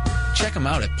 Manchester. Check them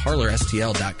out at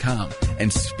parlorstl.com.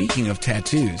 And speaking of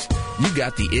tattoos, you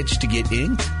got the itch to get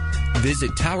inked?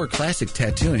 Visit Tower Classic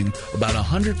Tattooing about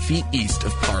 100 feet east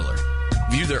of Parlor.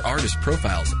 View their artist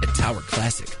profiles at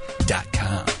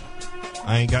towerclassic.com.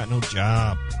 I ain't got no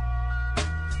job.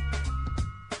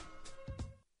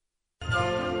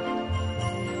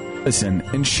 Listen,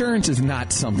 insurance is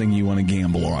not something you want to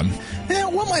gamble on. Yeah,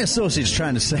 what my associate's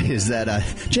trying to say is that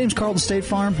James Carlton State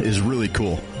Farm is really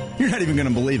cool. You're not even going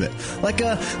to believe it. Like,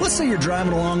 let's say you're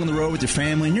driving along on the road with your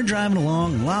family, and you're driving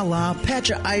along,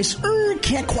 patch of ice,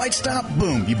 can't quite stop,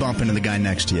 boom, you bump into the guy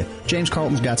next to you. James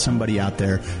Carlton's got somebody out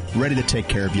there ready to take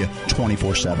care of you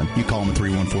 24/7. You call him at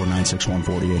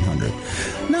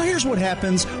 314-961-4800. Now, here's what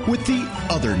happens with the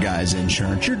other guy's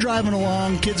insurance. You're driving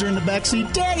along, kids are in the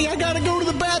backseat. Daddy, I got to go to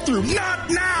the bathroom. Not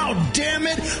now, damn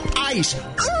it. Ice.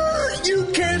 You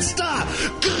can't stop.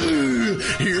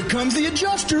 Here comes the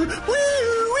adjuster.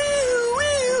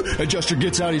 Adjuster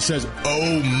gets out. He says,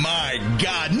 "Oh my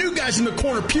God! New guy's in the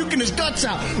corner puking his guts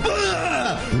out."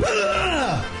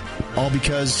 All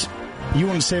because you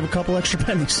want to save a couple extra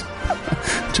pennies.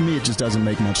 To me, it just doesn't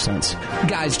make much sense.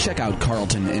 Guys, check out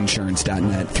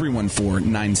carltoninsurance.net,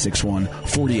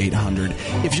 314-961-4800.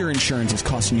 If your insurance is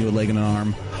costing you a leg and an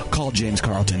arm, call James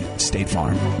Carlton, State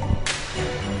Farm.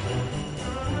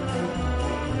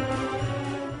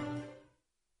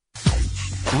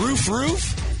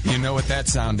 Roof? You know what that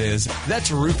sound is. That's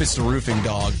Rufus the Roofing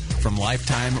Dog from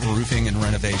Lifetime Roofing and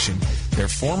Renovation. They're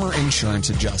former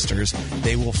insurance adjusters.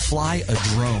 They will fly a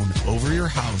drone over your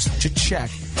house to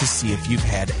check to see if you've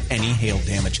had any hail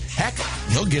damage. Heck,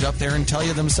 they'll get up there and tell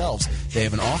you themselves. They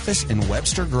have an office in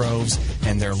Webster Groves,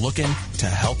 and they're looking to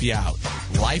help you out.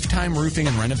 Lifetime Roofing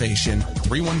and Renovation,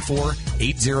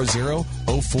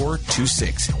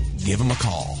 314-800-0426. Give them a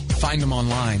call. Find them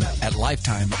online at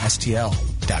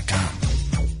lifetimestl.com.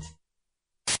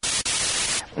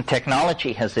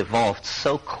 Technology has evolved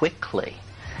so quickly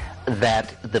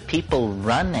that the people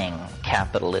running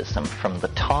capitalism from the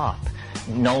top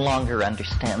no longer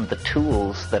understand the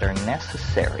tools that are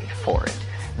necessary for it.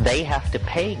 They have to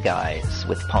pay guys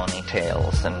with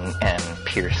ponytails and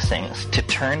piercings to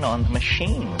turn on the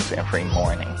machines every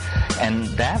morning. And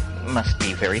that must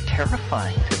be very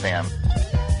terrifying to them.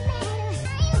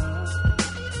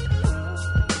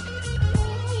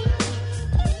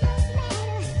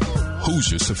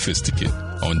 Who's Your Sophisticate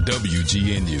on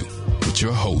WGNU with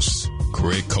your hosts,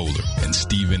 Craig Kohler and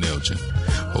Stephen Elgin.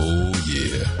 Oh,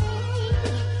 yeah.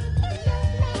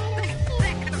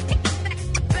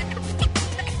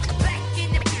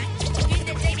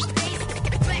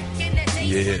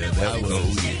 Yeah, that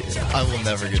was. I will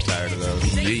never get tired of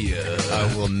those. Yeah.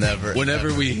 I will never.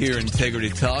 Whenever we hear Integrity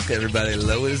talk, everybody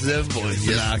lowers their voices.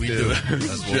 Yes, we do.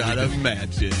 Try to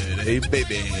match it. Hey,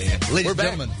 baby. Ladies and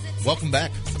gentlemen, welcome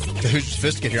back to Who's Your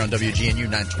Sophisticate here on WGNU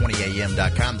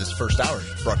 920am.com. This first hour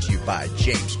is brought to you by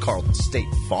James Carlton State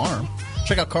Farm.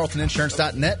 Check out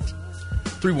carltoninsurance.net.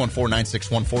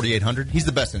 314-961-4800. He's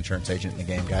the best insurance agent in the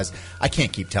game, guys. I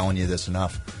can't keep telling you this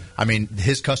enough. I mean,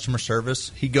 his customer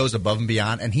service, he goes above and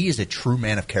beyond, and he is a true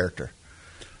man of character.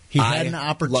 He had an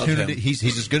opportunity. He's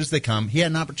as good as they come. He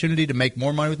had an opportunity to make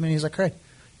more money with me, and he's like, Craig,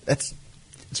 it's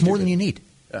more than you need.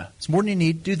 Yeah. It's more than you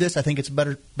need. Do this. I think it's a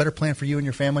better plan for you and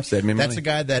your family. Save me money. That's a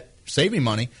guy that saved me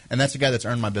money, and that's a guy that's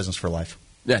earned my business for life.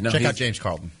 Yeah, no, Check out James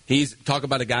Carlton. He's talk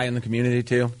about a guy in the community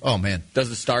too. Oh man, does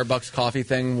the Starbucks coffee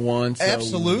thing once?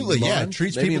 Absolutely, yeah.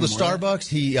 Treats people to Starbucks.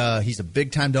 He's a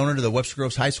big time donor to the Webster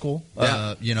Groves High School.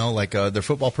 Yeah. Their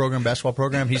football program, basketball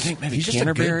program. He's maybe just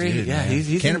Canterbury. A good dude, Yeah, man.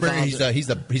 he's Canterbury. involved.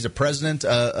 He's a president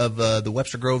of the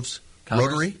Webster Groves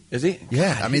Rotary. Is he?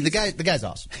 Yeah, I mean the guy's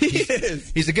awesome.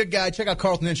 He's a good guy. Check out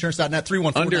carltoninsurance.net.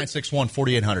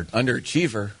 314-961-4800.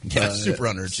 Underachiever. Yeah, super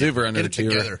underachiever. Super underachiever. Get it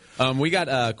together. We got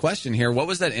a question here. What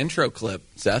was that intro clip,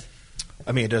 Seth?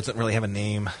 I mean, it doesn't really have a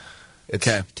name. It's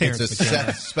Terrence a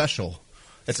McKenna. Seth special.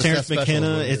 It's a Terrence Seth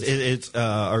McKenna. special. It's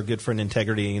our good friend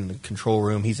Integrity in the control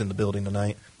room. He's in the building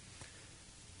tonight.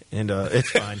 And it's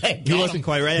fine. He wasn't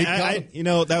quite right. That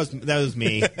was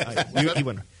me. He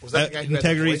went. Was that the guy who had the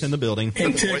Integrity's voice? in the building.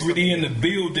 Integrity in the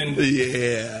building.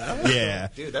 Yeah.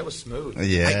 Dude, that was smooth.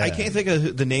 Yeah. I can't think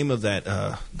of the name of that.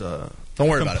 The Don't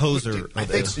worry about it. composer. I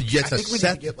think It's a we need to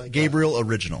Seth get, like, Gabriel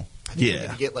original. We need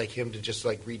Yeah. to get like him to just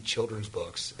like read children's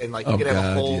books, and like Oh, you could have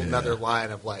God, a whole yeah. another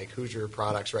line of like who's your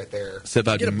products right there. So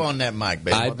about Get up on that mic,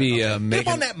 baby. I'd be Get up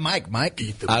making. on that mic, Mike.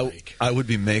 I would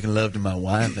be making love to my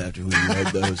wife after we read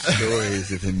those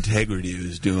stories if Integrity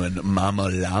was doing Mama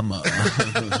Llama.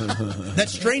 That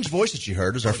strange voice that you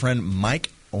heard is our friend Mike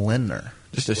Lindner.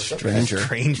 Just a stranger.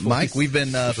 Strange Mike, voice. we've been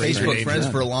Facebook name. friends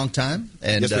for a long time.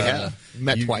 And, Yes, we have.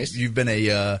 Met twice. You've been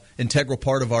a integral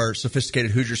part of our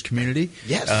Sophisticated Hoosiers community.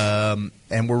 Yes.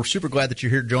 And we're super glad that you're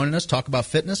here joining us, talk about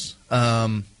fitness.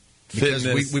 Because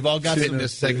Fitness. we've all got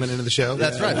Fitness segment into the show.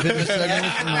 That's right. Fitness segment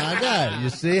from my guy. You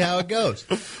see how it goes.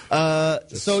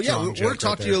 So strong we're joke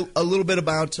talk right to you a little bit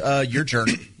about your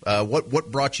journey.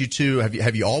 What brought you to?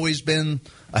 Have you always been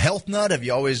a health nut? Have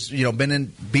you always been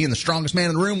in being the strongest man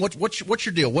in the room? What's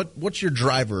your deal? What's your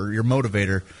driver? Your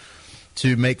motivator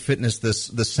to make fitness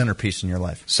this centerpiece in your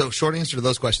life? So, short answer to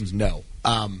those questions, no.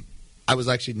 I was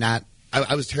actually not.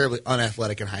 I was terribly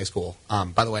unathletic in high school.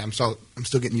 By the way, I'm still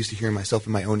getting used to hearing myself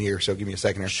in my own ear. So, give me a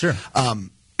second here. Sure.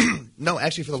 No,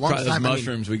 actually, for the longest Probably those time,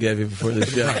 mushrooms we gave you before the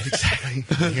show. Right, exactly.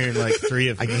 I'm hearing like three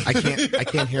of them. I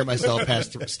can't hear myself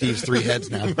past Steve's 3 heads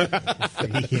now.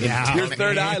 Your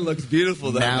third eye looks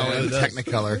beautiful though, now man. in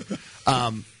Technicolor.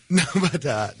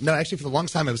 No, actually, for the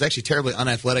longest time, I was actually terribly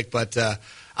unathletic, but I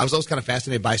was always kind of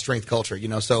fascinated by strength culture.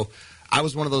 So I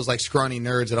was one of those like scrawny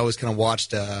nerds that always kind of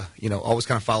watched, always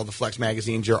kind of followed the Flex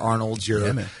magazines, your Arnolds,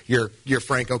 your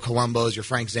Franco Columbos, your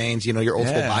Frank Zanes, your old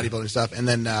school bodybuilding stuff, and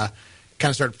then kind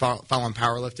of started following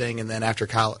powerlifting, and then after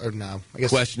college, or no, I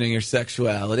guess questioning your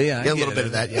sexuality. A little bit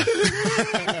of that,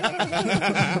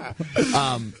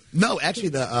 yeah. No, actually,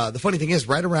 the funny thing is,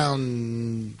 right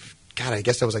around, I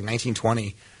guess that was like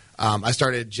 1920. I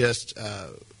started just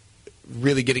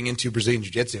really getting into Brazilian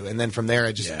Jiu-Jitsu, and then from there,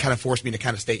 it just kind of forced me to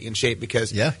kind of stay in shape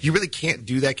because you really can't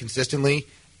do that consistently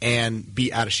and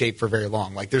be out of shape for very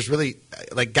long. Like there's really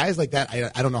like guys like that.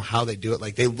 I don't know how they do it.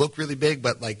 Like they look really big,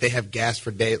 but like they have gas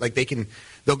for days. Like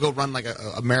they'll go run like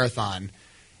a marathon,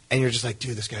 and you're just like,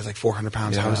 dude, this guy's like 400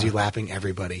 pounds. How is he lapping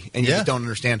everybody? And you just don't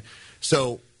understand.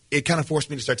 So it kind of forced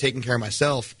me to start taking care of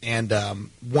myself. And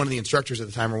one of the instructors at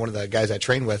the time, or one of the guys I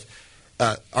trained with,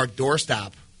 our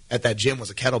doorstop at that gym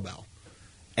was a kettlebell.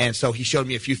 And so he showed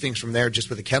me a few things from there just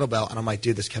with a kettlebell, and I'm like,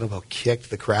 dude, this kettlebell kicked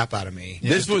the crap out of me.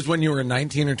 This was when you were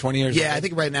 19 or 20 years old? Yeah, I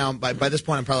think right now, by this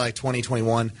point, I'm probably like 20,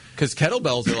 21. Because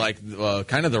kettlebells are like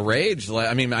kind of the rage.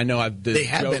 I mean, I know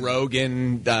Joe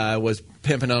Rogan was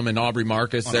pimping them, and Aubrey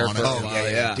Marcus there for a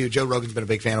while. Yeah. Dude, Joe Rogan's been a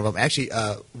big fan of them. Actually,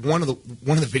 one of the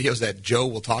videos that Joe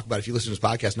will talk about if you listen to his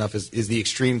podcast enough is the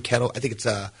extreme kettle. I think it's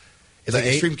like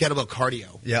Extreme Kettlebell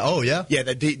Cardio. Yeah. Oh, yeah. Yeah.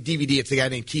 That DVD. It's a guy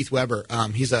named Keith Weber.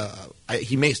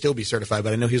 He may still be certified,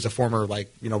 but I know he was a former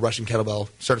Russian kettlebell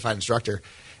certified instructor.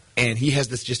 And he has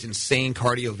this just insane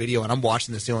cardio video, and I'm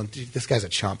watching this going, dude, this guy's a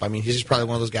chump. I mean, he's just probably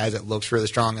one of those guys that looks really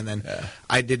strong. And then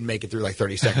I didn't make it through like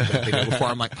 30 seconds of the video before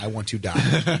I'm like, I want to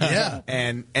die. Yeah.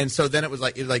 And so then it was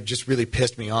like it just really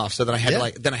pissed me off. So then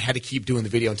I had to keep doing the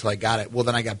video until I got it. Well,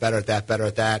 then I got better at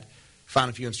that. Found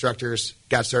a few instructors,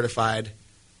 got certified.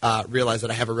 Realized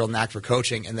that I have a real knack for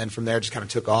coaching, and then from there just kind of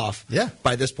took off. Yeah.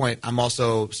 By this point, I'm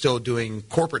also still doing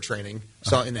corporate training,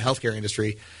 so in the healthcare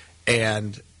industry,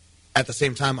 and at the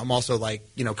same time, I'm also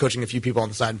coaching a few people on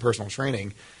the side in personal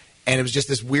training, and it was just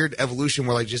this weird evolution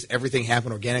where just everything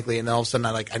happened organically, and then all of a sudden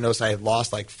I noticed I had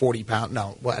lost 40 pounds.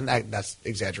 No, well, that's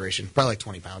exaggeration. Probably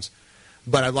 20 pounds,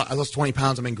 but I lost 20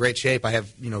 pounds. I'm in great shape. I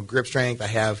have grip strength. I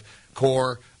have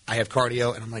core. I have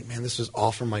cardio, and I'm like, man, this is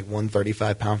all from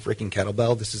 135-pound freaking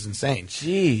kettlebell. This is insane.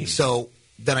 Jeez. So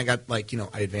then I got I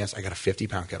advanced. I got a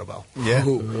 50-pound kettlebell. Yeah.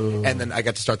 Ooh. And then I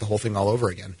got to start the whole thing all over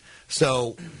again.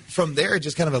 So from there, it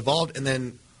just kind of evolved, and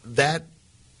then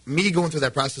me going through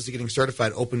that process of getting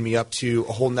certified opened me up to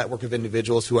a whole network of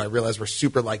individuals who I realized were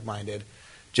super like-minded,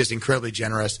 just incredibly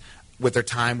generous with their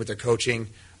time, with their coaching.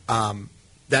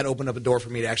 That opened up a door for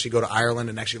me to actually go to Ireland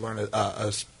and actually learn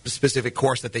a specific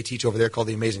course that they teach over there called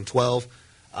the Amazing 12.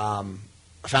 I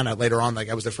found out later on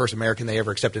I was the first American they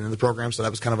ever accepted in the program, so that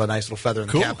was kind of a nice little feather in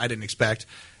the cap I didn't expect.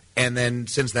 And then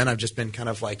since then, I've just been kind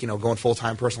of going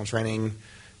full-time personal training,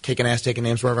 kicking ass, taking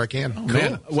names wherever I can. Oh,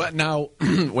 man. What now,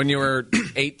 when you were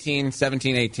 17,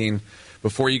 18,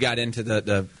 before you got into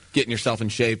the getting yourself in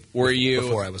shape, were you...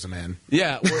 Before I was a man.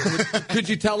 Yeah. Could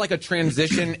you tell a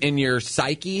transition in your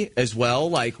psyche as well?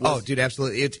 Oh, dude,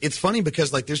 absolutely. It's funny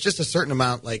because there's just a certain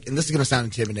amount, and this is going to sound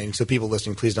intimidating, so people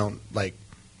listening, please don't freak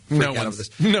out over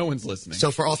this. No one's listening. So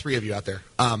for all three of you out there.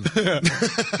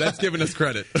 That's giving us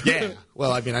credit. Yeah.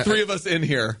 Well, I mean... Three of us in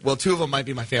here. Well, two of them might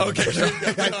be my family members.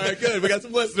 All right, good. We got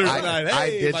some listeners tonight.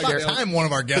 Hey, by the time one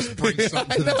of our guests brings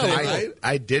something to the table.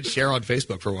 I did share on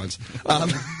Facebook for once.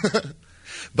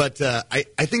 But I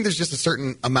think there's just a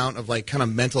certain amount of kind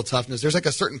of mental toughness. There's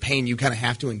a certain pain you kind of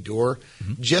have to endure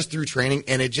just through training,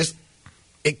 and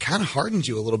it kind of hardens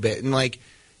you a little bit. And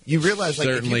you realize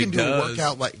if you can do a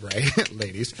workout right,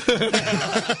 ladies,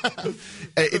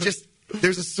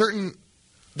 there's a certain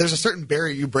there's a certain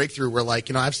barrier you break through where,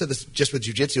 like, I've said this just with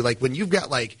jiu-jitsu, like when you've got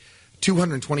like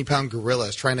 220-pound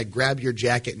gorillas trying to grab your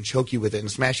jacket and choke you with it and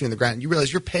smash you in the ground, and you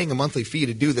realize you're paying a monthly fee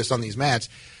to do this on these mats.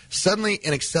 Suddenly,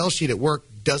 an Excel sheet at work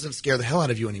doesn't scare the hell out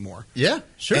of you anymore. Yeah,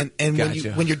 sure. And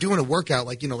Gotcha. when you're doing a workout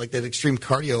like like that extreme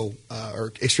cardio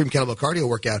or extreme kettlebell cardio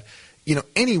workout,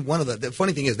 any one of the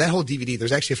funny thing is that whole DVD.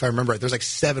 There's actually, if I remember right, there's like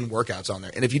 7 workouts on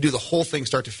there, and if you do the whole thing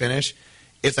start to finish,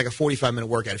 it's like a 45-minute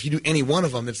workout. If you do any one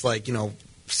of them, it's like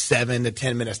 7 to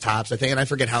 10 minutes tops, I think. And I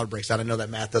forget how it breaks out. I know that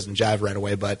math doesn't jive right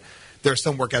away, but there are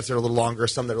some workouts that are a little longer,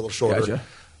 some that are a little shorter. Gotcha.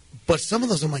 But some of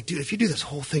those, I'm like, dude, if you do this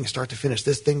whole thing start to finish,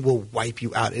 this thing will wipe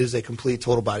you out. It is a complete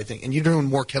total body thing. And you're doing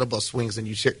more kettlebell swings than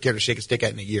you care to shake a stick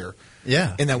at in a year.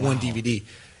 Yeah. In that one DVD.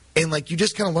 And, like, you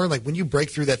just kind of learn, like, when you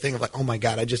break through that thing of, like, oh, my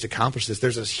God, I just accomplished this.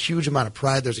 There's this huge amount of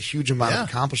pride. There's a huge amount of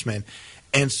accomplishment.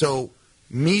 And so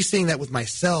me seeing that with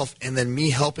myself and then me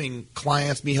helping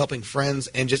clients, me helping friends,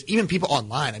 and just even people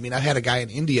online. I mean, I had a guy in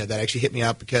India that actually hit me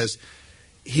up because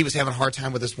he was having a hard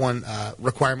time with this one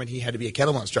requirement. He had to be a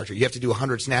kettlebell instructor. You have to do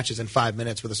 100 snatches in 5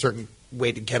 minutes with a certain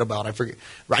weighted kettlebell. And I forget.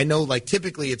 I know, like,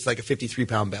 typically it's like a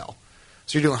 53-pound bell.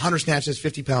 So you're doing 100 snatches,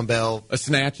 50-pound bell. A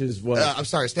snatch is what? I'm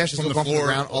sorry, a snatch is From going the from the floor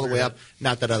ground all the way up.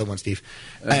 Not that other one, Steve.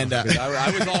 And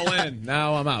I was all in.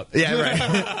 Now I'm out. Yeah,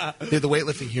 right. Dude, the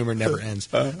weightlifting humor never ends.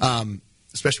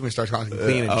 Especially when we start talking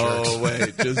clean and jerks. Oh,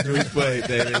 wait. Just wait,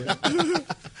 David.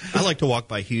 I like to walk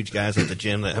by huge guys at the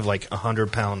gym that have like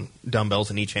 100-pound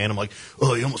dumbbells in each hand. I'm like,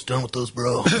 oh, you almost done with those,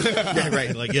 bro? Yeah,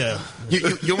 right. Like, yeah.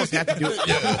 You almost have to do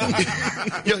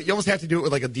it. You almost have to do it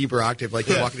with like a deeper octave. Like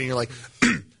you're walking in, you're like,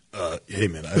 hey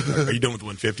man, are you done with the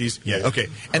 150s? Yeah. Okay.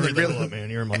 And then really, man,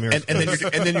 you're in my mirror. and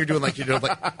then you're doing like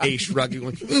a shrug. You're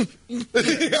like, okay,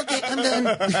 I'm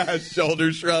done.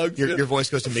 Shoulder shrugs. Your voice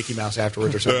goes to Mickey Mouse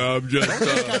afterwards or something. I'm just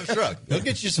kind of shrug. They'll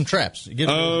get you some traps.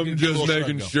 I'm just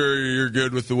making sure you're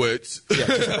good with the weights. Yeah,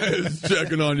 just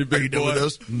checking on you, big Are you done boy. with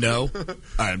those? No. All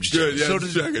right, I'm just Good, yeah, So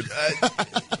just checking.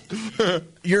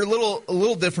 You're a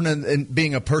little different in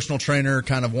being a personal trainer,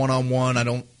 kind of one-on-one. I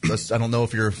don't know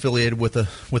if you're affiliated with a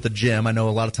gym. I know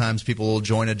a lot of times people will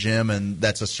join a gym, and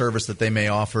that's a service that they may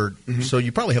offer. Mm-hmm. So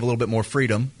you probably have a little bit more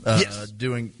freedom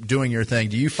doing your thing.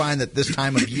 Do you find that this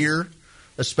time of year,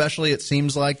 especially, it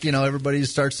seems like everybody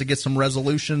starts to get some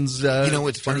resolutions?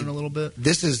 It's funny a little bit.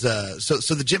 This is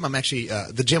so the gym I'm actually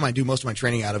the gym I do most of my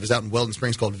training out of is out in Weldon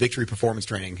Springs called Victory Performance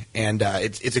Training, and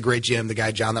it's a great gym. The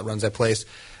guy John that runs that place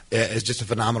is just a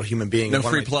phenomenal human being. No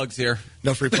free plugs here.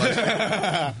 No free plugs.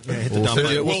 Hit the dump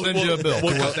button. We'll send you a bill.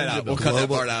 We'll cut that out. We'll cut that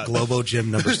part out. Globo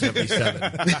Gym number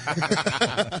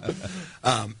 77.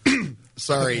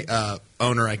 Sorry,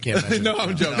 owner, I can't mention. No,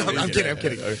 I'm joking. I'm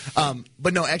kidding.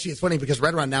 But no, actually, it's funny because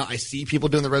right around now I see people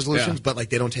doing the resolutions, but like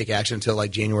they don't take action until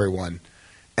like January 1.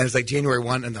 And it's like January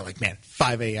 1, and they're like, man,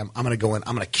 5 a.m., I'm going to go in,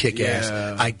 I'm going to kick ass.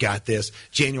 I got this.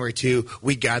 January 2,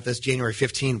 we got this. January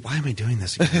 15, why am I doing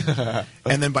this again?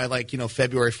 And then by like,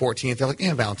 February 14th, they're like,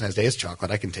 Valentine's Day is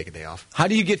chocolate. I can take a day off. How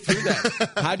do you get through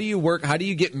that? How do you work? How do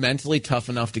you get mentally tough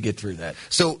enough to get through that?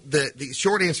 So the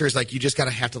short answer is like you just got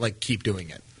to have to like keep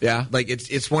doing it. Yeah. Like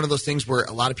it's one of those things where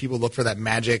a lot of people look for that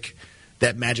magic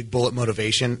bullet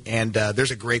motivation. And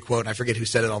there's a great quote, and I forget who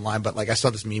said it online, but like I saw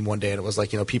this meme one day, and it was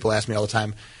like, people ask me all the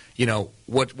time,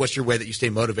 what's your way that you stay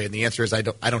motivated? And the answer is I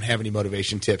don't have any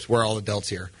motivation tips. We're all adults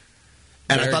here.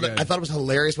 And I thought it was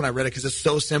hilarious when I read it because it's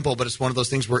so simple, but it's one of those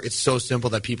things where it's so simple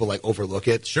that people like overlook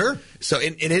it. Sure. So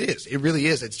and it is. It really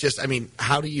is. It's just, I mean,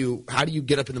 how do you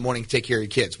get up in the morning and take care of your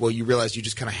kids? Well, you realize you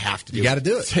just kind of have to do it. You got to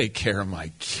do it. Take care of my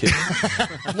kids.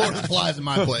 Florida flies in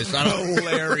my place.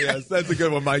 Hilarious. That's a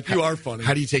good one, Mike. You are funny.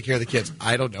 How do you take care of the kids?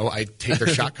 I don't know. I take their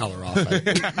shock collar off. Let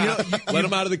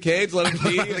them out of the cage. Let them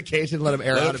pee. Out of the cage and let them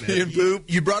air out of it. And poop.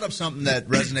 You brought up something that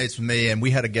resonates with me, and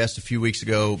we had a guest a few weeks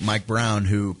ago, Mike Brown,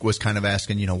 who was kind of asking,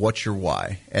 what's your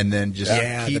why? And then just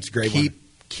that's a great one.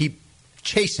 keep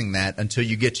chasing that until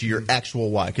you get to your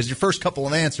actual why. Because your first couple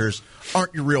of answers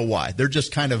aren't your real why. They're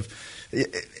just kind of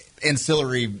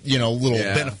ancillary, little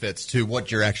benefits to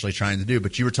what you're actually trying to do.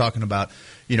 But you were talking about,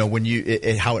 when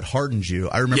how it hardens you.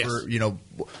 I remember,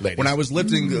 when I was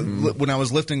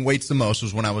lifting weights the most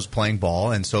was when I was playing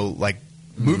ball, and so like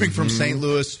moving from St.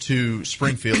 Louis to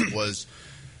Springfield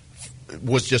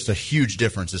was just a huge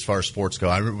difference as far as sports go.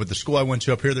 I remember with the school I went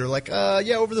to up here, they were like,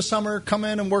 over the summer, come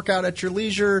in and work out at your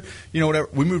leisure, whatever.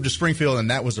 We moved to Springfield, and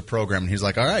that was the program. And he's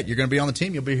like, all right, you're going to be on the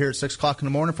team. You'll be here at 6 o'clock in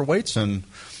the morning for weights, and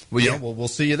we'll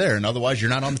see you there. And otherwise, you're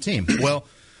not on the team. Well,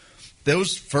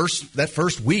 that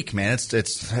first week, man, it's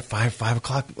that 5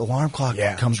 o'clock alarm clock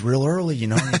comes real early, you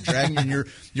know. And you're dragging, and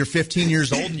you're 15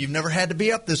 years old, and you've never had to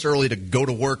be up this early to go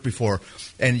to work before,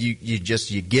 and you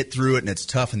get through it, and it's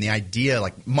tough. And the idea,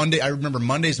 like I remember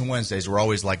Mondays and Wednesdays were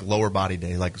always like lower body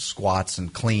day, like squats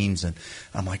and cleans, and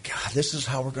I'm like, God, this is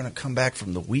how we're going to come back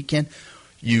from the weekend.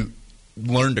 You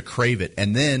learn to crave it,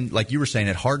 and then, like you were saying,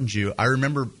 it hardens you. I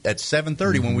remember at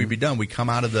 7:30 when we'd be done, we come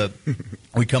out of the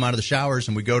showers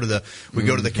and we go to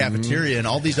the cafeteria, and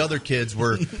all these other kids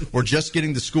were just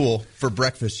getting to school for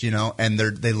breakfast, you know, and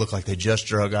they look like they just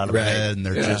drug out of bed, and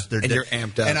they're you're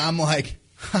amped up, and I'm like,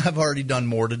 I've already done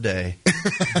more today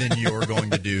than you're going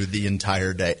to do the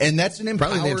entire day, and that's an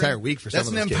empowering, probably the entire week for some of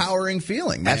those That's an empowering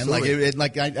feeling, man. Absolutely.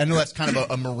 Like I know that's kind of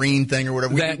a Marine thing or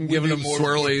whatever. That and giving them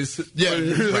swirlies. Yeah,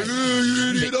 you're like, you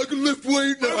idiot! I can lift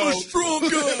weight now. I'm a strong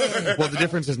guy. Well, the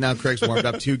difference is now Craig's warmed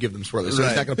up to give them swirlies, so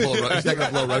he's not going to pull a he's not going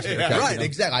to blow rush in your couch. Right, you know?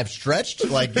 exactly. I've stretched.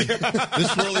 Like this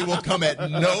swirly will come at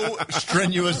no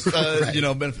strenuous, you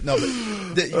know. Benefit. No,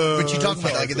 but you talk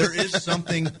about like there is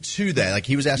something to that. Like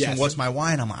he was asking, "What's my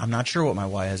why?" And I'm not sure what my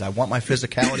why is. I want my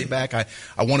physicality back. I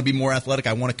want to be more athletic.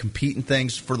 I want to compete in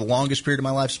things. For the longest period of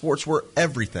my life, sports were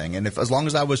everything. And as long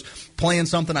as I was playing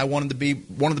something, I wanted to be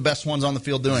one of the best ones on the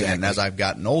field doing it. And as I've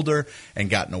gotten older and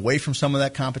gotten away from some of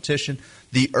that competition,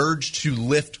 the urge to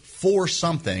lift for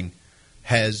something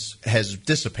has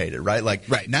dissipated, right?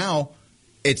 Like now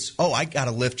it's, I got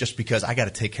to lift just because I got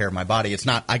to take care of my body. It's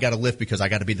not I got to lift because I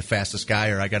got to be the fastest guy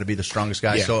or I got to be the strongest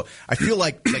guy. So I feel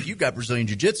like you got Brazilian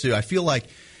Jiu-Jitsu. I feel like,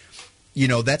 you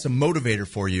know, that's a motivator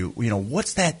for you. You know,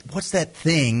 what's that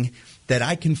thing that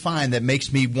I can find that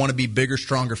makes me want to be bigger,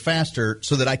 stronger, faster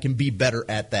so that I can be better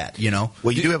at that, you know?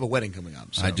 Well, you do have a wedding coming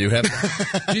up. So. I do have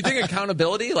that. Do you think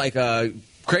accountability, like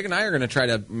Craig and I are going to try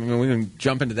to, we can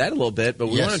jump into that a little bit, but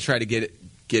we want to try to get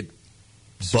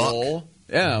swole.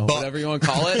 Yeah, whatever you want to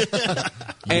call it.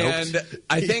 And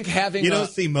I think having you don't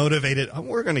see motivated.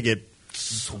 We're going to get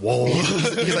swole.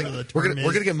 He's like, we're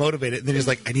gonna get motivated. And then he's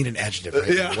like, I need an adjective.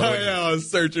 Right now. I was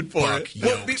searching for it.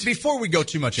 Well, before we go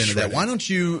too much into that, why don't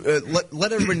you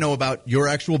let everybody know about your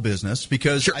actual business?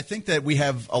 Because I think that we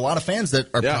have a lot of fans that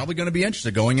are probably going to be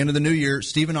interested. Going into the new year,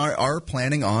 Steve and I are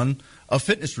planning on a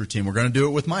fitness routine. We're going to do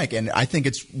it with Mike, and I think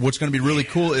what's going to be really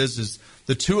cool is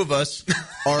the two of us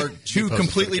are two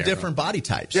completely different body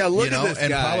types. Yeah, look at this guy.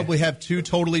 And probably have two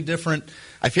totally different.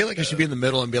 I feel like I should be in the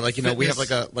middle and be like, you know, we have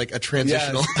like a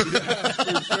transitional. Yes,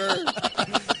 for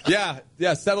sure.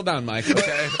 Yeah, settle down, Mike.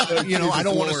 Okay. You know, I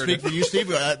don't want to speak for you,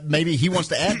 Steve. Maybe he wants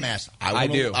to add mass. I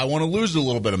do. I want to lose a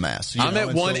little bit of mass. I'm at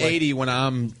 180 when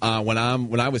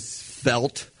I was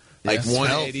felt. Like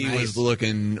 180 was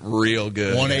looking real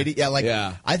good. 180,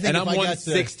 I think, and I'm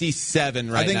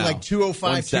 167 right now. I think like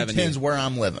 205, 210 is where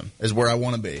I'm living. Is where I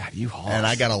want to be. God, you haul. And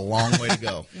I got a long way to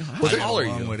go. How tall are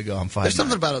you? A long way to go. I'm 5'9". There's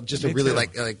something about just a really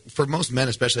like for most men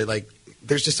especially, like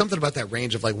there's just something about that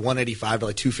range of like 185 to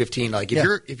like 215. Like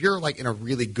if you're like in a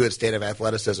really good state of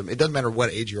athleticism, it doesn't matter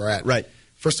what age you're at. Right.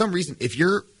 For some reason, if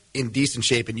you're in decent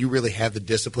shape and you really have the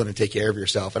discipline to take care of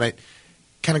yourself, and I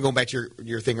kind of going back to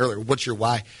your thing earlier, what's your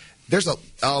why? There's we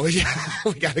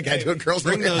got a guy doing curls.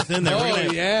 Bring those in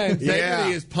there.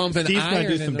 Integrity is pumping Steve's iron.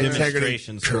 do some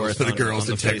demonstrations curls for the girls.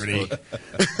 Integrity.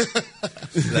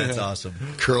 That's awesome.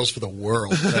 Curls for the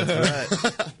world. That's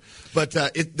right. But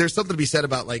there's something to be said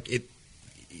about like it.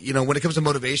 You know, when it comes to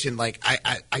motivation, like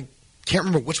I can't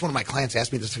remember which one of my clients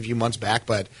asked me this a few months back,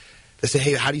 but they say,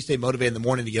 hey, how do you stay motivated in the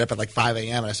morning to get up at like 5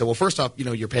 a.m.? And I said, well, first off, you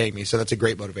know, you're paying me, so that's a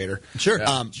great motivator. Sure.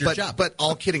 It's your job. But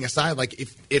all kidding aside, like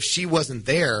if she wasn't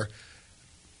there,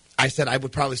 I said I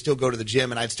would probably still go to the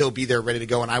gym and I'd still be there ready to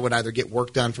go, and I would either get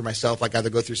work done for myself, like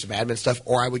either go through some admin stuff,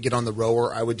 or I would get on the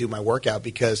rower, I would do my workout,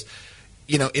 because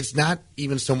you know, it's not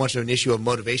even so much of an issue of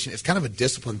motivation. It's kind of a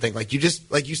discipline thing. Like you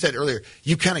said earlier,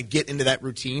 you kind of get into that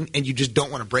routine and you just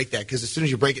don't want to break that, because as soon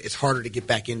as you break it, it's harder to get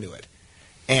back into it.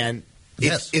 And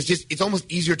it's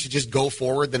almost easier to just go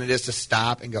forward than it is to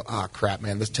stop and go, oh crap,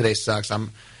 man, today sucks.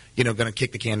 I'm, you know, going to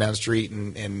kick the can down the street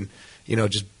and you know,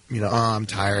 just, you know, oh, I'm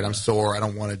tired, I'm sore, I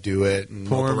don't want to do it. And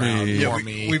Poor me. Yeah,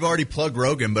 we've already plugged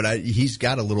Rogan, but he's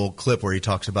got a little clip where he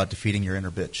talks about defeating your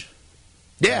inner bitch.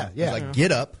 Yeah. Like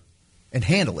get up and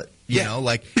handle it. You know,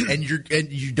 like, and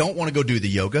you don't want to go do the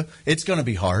yoga. It's going to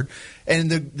be hard, and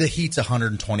the heat's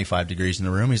 125 degrees in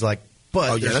the room. He's like,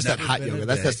 but that's that hot yoga.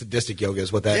 That's that sadistic yoga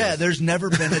is what that is. Yeah, there's never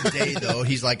been a day though.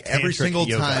 He's like, every single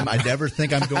time I never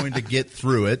think I'm going to get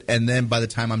through it, and then by the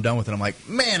time I'm done with it, I'm like,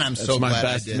 man, I'm so glad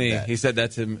I did that. He said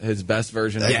that's his best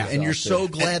version. Of himself, and you're so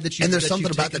glad that you. And there's something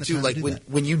about that too. Like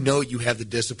when you know you have the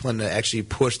discipline to actually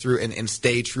push through and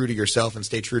stay true to yourself and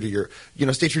stay true to your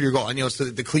goal. I know it's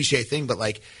the cliche thing, but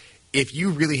like, if you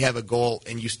really have a goal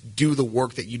and you do the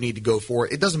work that you need to go for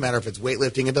it doesn't matter if it's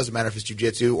weightlifting, it doesn't matter if it's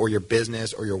jiu-jitsu or your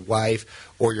business or your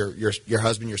wife or your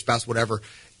husband, your spouse, whatever.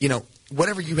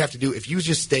 Whatever you have to do, if you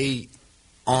just stay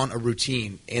on a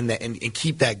routine and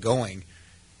keep that going,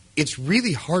 it's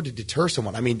really hard to deter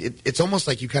someone. I mean, it's almost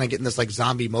like you kind of get in this like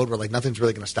zombie mode where like nothing's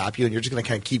really going to stop you, and you're just going to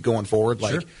kind of keep going forward.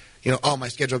 Like, oh, my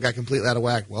schedule got completely out of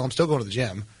whack. Well, I'm still going to the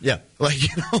gym. Yeah,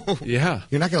 yeah,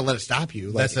 you're not going to let it stop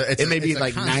you. Like, it may be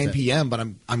like 9 p.m., but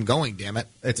I'm going. Damn it,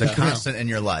 it's a constant in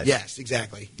your life. Yes,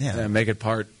 exactly. Yeah, make it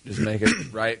part. Just make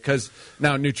it right. Because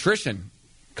now nutrition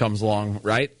comes along,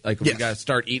 right? Like we got to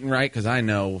start eating right. Because I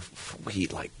know we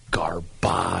eat like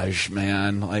garbage,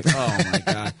 man. Like, oh my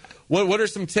god. What are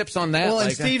some tips on that? Well,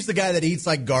 and Steve's the guy that eats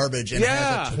like garbage and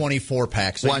has a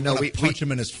 24-pack. So you want to punch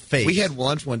him in his face. We had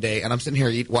lunch one day, and I'm sitting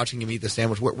here watching him eat the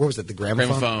sandwich. Where was it? The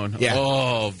Gramophone? Yeah.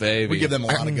 Oh, baby. We give them a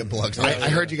lot of good plugs. I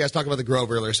heard you guys talk about the Grove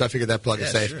earlier, so I figured that plug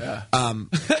is safe. Sure. Yeah.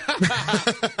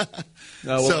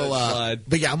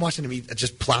 But yeah, I'm watching him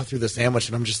just plow through the sandwich,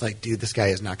 and I'm just like, dude, this guy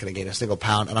is not going to gain a single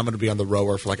pound, and I'm going to be on the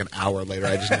rower for like an hour later.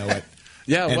 I just know it.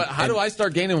 Yeah, how do I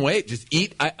start gaining weight? Just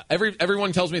eat.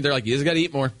 Everyone tells me, they're like, you just got to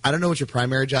eat more. I don't know what your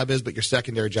primary job is, but your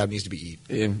secondary job needs to be eat.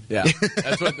 Yeah,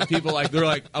 that's what the people like. They're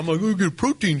like, I'm like, go get a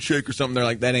protein shake or something. They're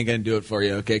like, that ain't going to do it for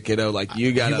you, okay, kiddo? Like,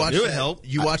 you got to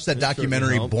You watch that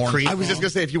documentary, Born. I was just going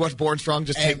to say, if you watch Born Strong,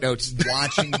 just take notes.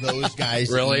 Watching those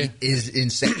guys really eat is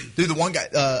insane. Dude, the one guy,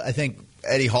 I think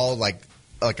Eddie Hall, like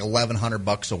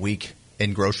 $1,100 a week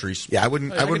in groceries. Yeah, I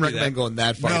wouldn't recommend going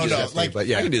that far. But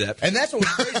yeah, I can do that. And that's what was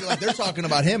crazy. Like they're talking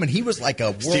about him, and he was like a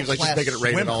world-class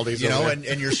swimmer.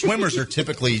 And your swimmers are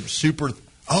typically super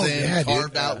thin,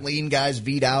 carved out, lean guys,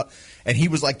 V'd out. And he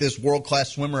was like this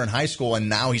world-class swimmer in high school, and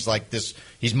now he's like this.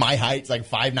 He's my height, he's like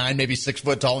 5'9", maybe 6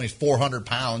 foot tall, and he's 400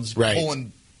 pounds,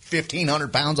 pulling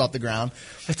 1,500 pounds off the ground.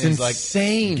 That's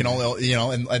insane. Like, can only,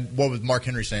 and what was Mark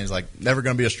Henry saying? He's like, never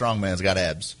going to be a strong man. He's got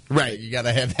abs. Right. You got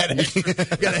to have that extra. You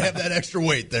got to have that extra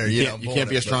weight there. You can't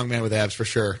be a strong man with abs for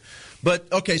sure. But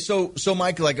okay, so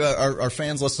Mike, like our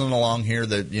fans listening along here,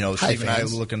 that Steve and I are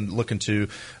looking to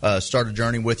start a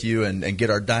journey with you and get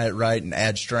our diet right and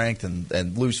add strength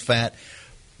and lose fat.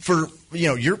 For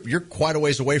you're quite a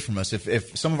ways away from us.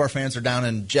 If some of our fans are down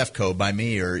in Jeffco by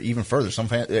me or even further,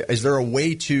 is there a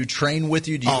way to train with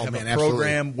you? Do you have a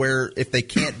program where if they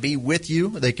can't be with you,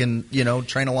 they can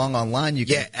train along online?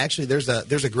 Actually, there's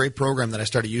a great program that I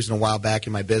started using a while back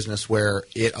in my business where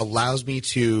it allows me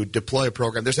to deploy a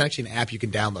program. There's actually an app you can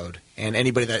download, and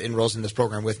anybody that enrolls in this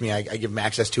program with me, I give them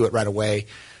access to it right away.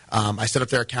 I set up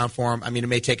their account for them. I mean, it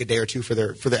may take a day or two for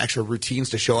the extra routines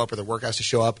to show up or the workouts to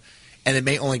show up. And it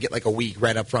may only get like a week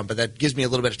right up front, but that gives me a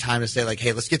little bit of time to say like,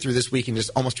 hey, let's get through this week and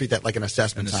just almost treat that like an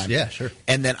assessment time. Yeah, sure.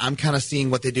 And then I'm kind of seeing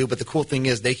what they do. But the cool thing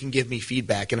is they can give me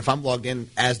feedback. And if I'm logged in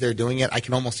as they're doing it, I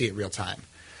can almost see it real time.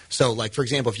 So like, for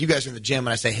example, if you guys are in the gym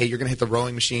and I say, hey, you're going to hit the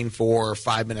rowing machine for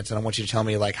 5 minutes and I want you to tell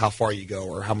me like how far you go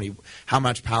or how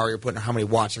much power you're putting or how many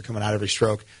watts are coming out every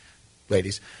stroke.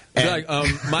 Ladies. And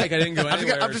Mike, I didn't go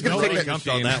anywhere. I'm just going to take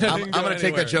that. I'm going to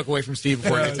take that joke away from Steve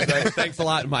before he gets it. Thanks a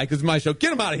lot, Mike. This is my show.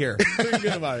 Get him out of here. Get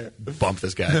him out of here. Bump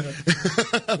this guy.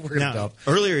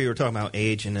 Earlier you were talking about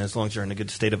age, and as long as you're in a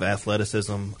good state of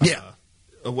athleticism. Yeah.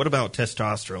 What about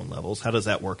testosterone levels? How does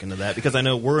that work into that? Because I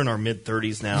know we're in our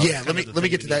mid-30s now. Yeah, let me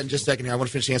get to that in just a second here. I want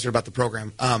to finish the answer about the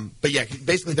program. But yeah,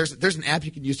 basically there's an app you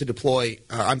can use to deploy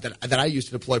that I use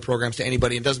to deploy programs to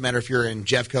anybody. It doesn't matter if you're in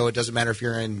Jeffco. It doesn't matter if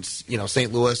you're in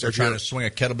St. Louis or trying to swing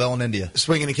a kettlebell in India.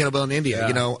 Swinging a kettlebell in India.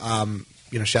 Yeah.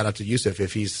 Shout out to Yusuf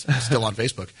if he's still on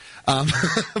Facebook.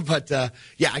 But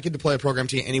I can deploy a program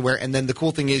to you anywhere. And then the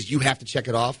cool thing is you have to check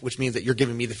it off, which means that you're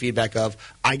giving me the feedback of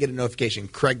I get a notification.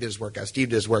 Craig did his workout. Steve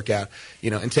did his workout.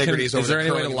 Integrity is over. Is there any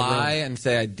way to lie and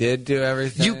say I did do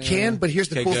everything? You can, but here's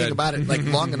the cool thing about it. Like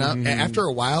long enough, after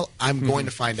a while, I'm going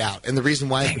to find out. And the reason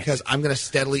why is because I'm going to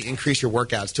steadily increase your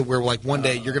workouts to where like one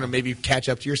day you're going to maybe catch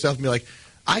up to yourself and be like,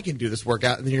 I can do this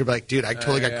workout, and then you're like, dude, I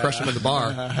totally got crushed in the bar,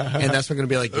 and that's when I'm going to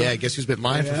be like, yeah, guess who's been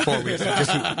lying for 4 weeks?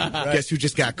 Guess who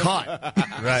just got caught?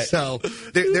 Right. So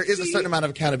there is a certain amount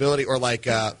of accountability, or like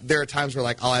there are times where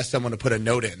like I'll ask someone to put a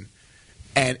note in,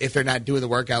 and if they're not doing the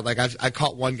workout, like I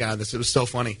caught one guy on this, it was so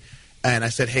funny, and I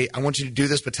said, hey, I want you to do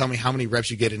this, but tell me how many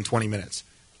reps you get in 20 minutes,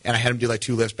 and I had him do like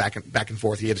 2 lifts back and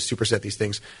forth. He had to superset these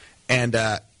things, and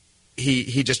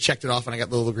he just checked it off, and I got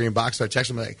the little green box, so I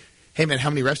texted him like, hey, man, how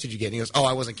many reps did you get? And he goes, oh,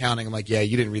 I wasn't counting. I'm like, yeah,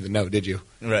 you didn't read the note, did you?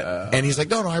 Right. And he's like,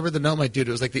 no, I read the note. I'm like, dude,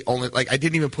 it was like the only – like I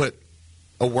didn't even put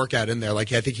a workout in there.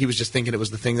 Like I think he was just thinking it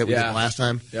was the thing that we did last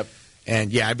time. Yep.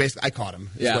 And I caught him.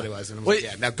 Is what it was. And I was Wait.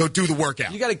 like, now go do the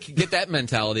workout. You got to get that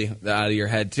mentality out of your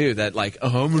head too. That like,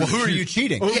 who are you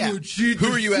cheating? Who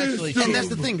are you actually? And that's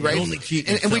the thing, right? You only cheat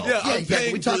and we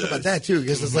yourself. we talk about that too,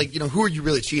 because it's like, who are you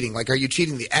really cheating? Like, are you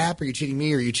cheating the app? Are you cheating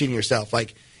me? Or are you cheating yourself?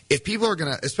 Like, if people are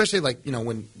gonna, especially like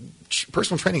when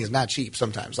personal training is not cheap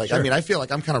sometimes. Like, Sure. I feel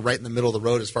like I'm kind of right in the middle of the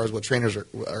road as far as what trainers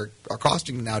are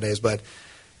costing nowadays, but.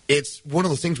 It's one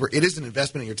of those things where it is an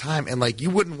investment in your time, and like you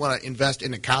wouldn't want to invest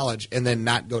into college and then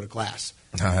not go to class.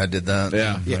 I did that.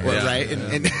 Right.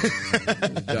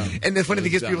 And the funny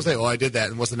thing is, people say, "Oh, I did that,"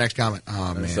 and what's the next comment?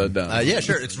 Oh man, so dumb.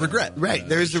 Sure, it's regret. Right,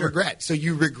 there is the regret. So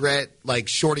you regret like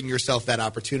shorting yourself that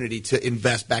opportunity to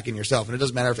invest back in yourself, and it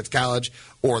doesn't matter if it's college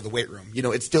or the weight room.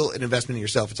 It's still an investment in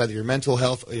yourself. It's either your mental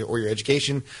health or your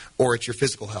education, or it's your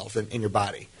physical health in your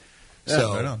body. Yeah,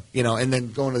 So right on. and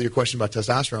then going to your question about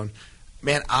testosterone.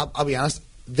 Man, I'll be honest.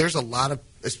 There's a lot of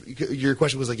your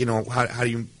question was like, how do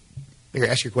you? Here,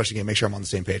 ask your question again. Make sure I'm on the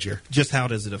same page here. Just how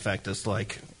does it affect us?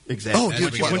 Like exactly. Oh,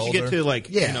 dude, once you get to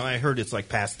I heard it's like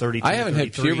past 32. I haven't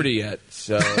hit 33. puberty yet,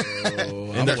 so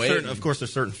And of course,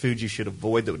 there's certain foods you should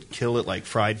avoid that would kill it, like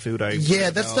fried food.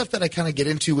 That's stuff that I kind of get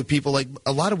into with people. Like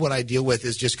a lot of what I deal with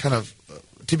is just kind of,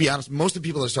 to be honest, most of the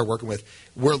people that I start working with,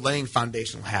 we're laying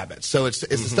foundational habits. So it's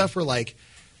the stuff where like.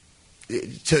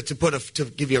 To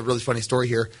give you a really funny story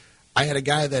here, I had a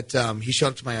guy that he showed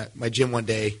up to my gym one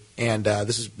day, and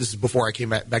this is before I came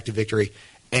back to Victory,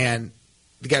 and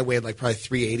the guy weighed like probably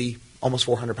 380, almost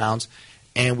 400 pounds,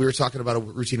 and we were talking about a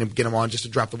routine to get him on just to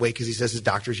drop the weight because he says his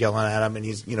doctor's yelling at him and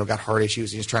he's got heart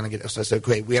issues and he's trying to get. So I said,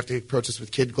 okay, we have to approach this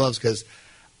with kid gloves because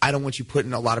I don't want you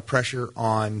putting a lot of pressure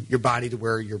on your body to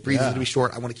where your breathing's going to be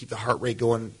short. I want to keep the heart rate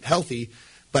going healthy.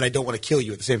 But I don't want to kill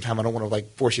you at the same time. I don't want to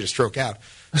like force you to stroke out.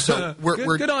 So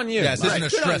we're good on you. Yeah, this isn't a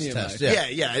stress test.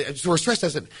 Yeah. So we're stress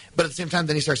testing. But at the same time,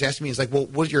 then he starts asking me, he's like, well,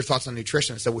 what are your thoughts on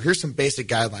nutrition? I said, well, here's some basic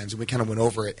guidelines. And we kind of went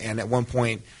over it. And at one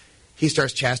point, he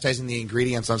starts chastising the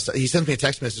ingredients on stuff. He sends me a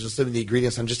text message and sending the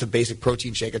ingredients on just a basic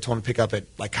protein shake I told him to pick up at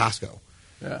like Costco.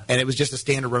 Yeah. And it was just a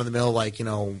standard run-of-the-mill, like,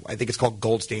 I think it's called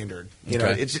Gold Standard.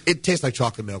 It tastes like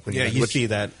chocolate milk. When you see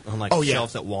that on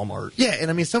shelves at Walmart. Yeah,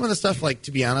 and I mean, some of the stuff, like,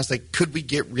 to be honest, like, could we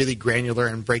get really granular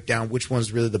and break down which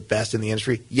one's really the best in the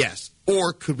industry? Yes.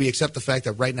 Or could we accept the fact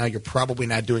that right now you're probably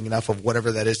not doing enough of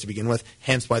whatever that is to begin with,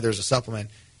 hence why there's a supplement?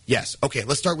 Yes. Okay,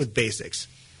 let's start with basics.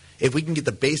 If we can get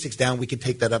the basics down, we can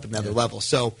take that up another level.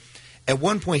 So at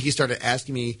one point he started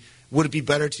asking me, would it be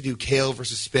better to do kale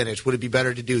versus spinach? Would it be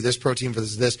better to do this protein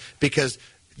versus this? Because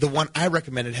the one I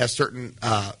recommended has certain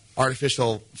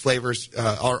artificial flavors,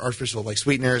 artificial like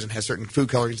sweeteners, and has certain food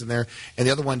colorings in there. And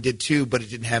the other one did too, but it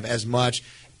didn't have as much.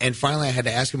 And finally, I had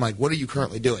to ask him, like, what are you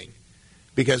currently doing?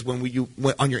 Because when you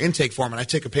went on your intake form, and I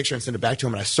took a picture and sent it back to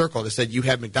him, and I circled, it said you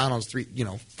have McDonald's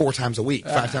 4 times a week,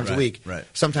 5 times a week,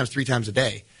 sometimes 3 times a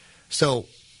day. So.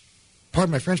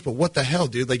 Pardon my French, but what the hell,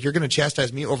 dude? Like, you're going to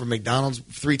chastise me over McDonald's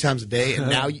 3 times a day, and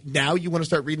now you want to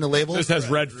start reading the label? This has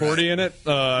Red 40 in it.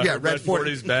 Red 40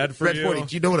 is bad for Red you. 40.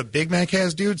 Do you know what a Big Mac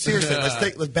has, dude? Seriously,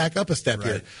 let's back up a step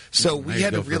here. So we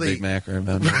had to really. Big Mac,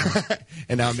 remember?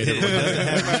 And now I made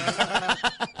it.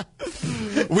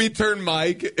 We turn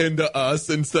Mike into us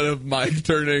instead of Mike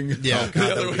turning the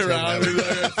other way around.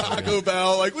 Like Taco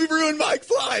Bell, like we ruined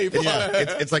Mike's life. Yeah,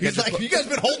 it's like you guys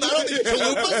been holding out on these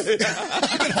chalupas?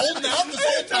 You've been holding out this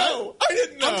whole time? I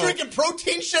didn't know. I'm drinking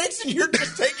protein shakes and you're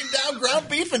just taking down ground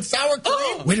beef and sour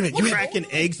cream. Wait a minute, you cracking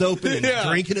eggs open and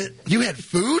drinking it? You had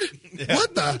food?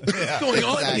 What the? What's going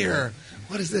on here?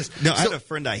 What is this? No, I had a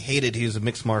friend I hated. He was a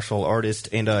mixed martial artist,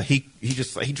 and he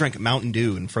drank Mountain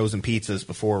Dew and frozen pizzas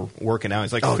before working out.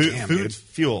 He's like, food's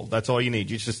fuel. That's all you need.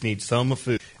 You just need some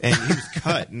food. And he was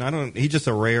cut, and he's just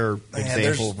a rare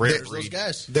example. Those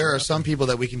guys. There are some people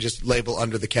that we can just label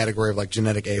under the category of like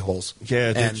genetic a-holes.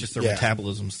 Yeah, they're just their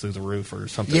metabolism's through the roof or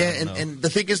something. Yeah, and the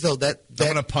thing is though that I'm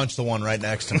going to punch the one right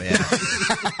next to me.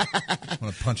 I'm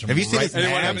going to punch him. Have you seen his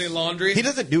Anyone abs? have any laundry? He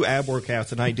doesn't do ab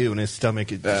workouts, and I do, and his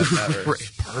stomach is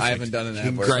I haven't done an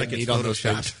ab workout. Greg, eat on those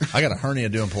shots. I got a hernia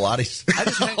doing Pilates.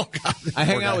 I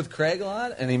hang out with Craig a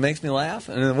lot, and he makes me laugh,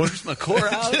 and then works my core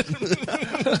out.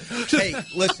 Hey,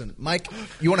 listen, Mike,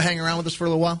 you want to hang around with us for a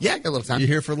little while? Yeah, I got a little time. You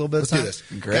here for a little bit of time? Let's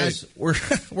do this. Great. Guys,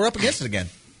 we're up against it again.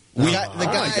 The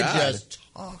guy just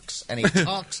talks and he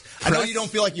talks. I know you don't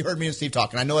feel like you heard me and Steve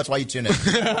talking. I know that's why you tune in.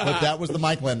 But that was the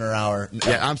Mike Lindner Hour.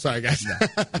 Yeah, I'm sorry, guys.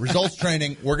 Results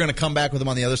training. We're going to come back with him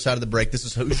on the other side of the break. This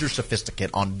is Who's Your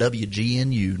Sophisticate on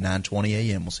WGNU 920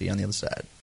 AM. We'll see you on the other side.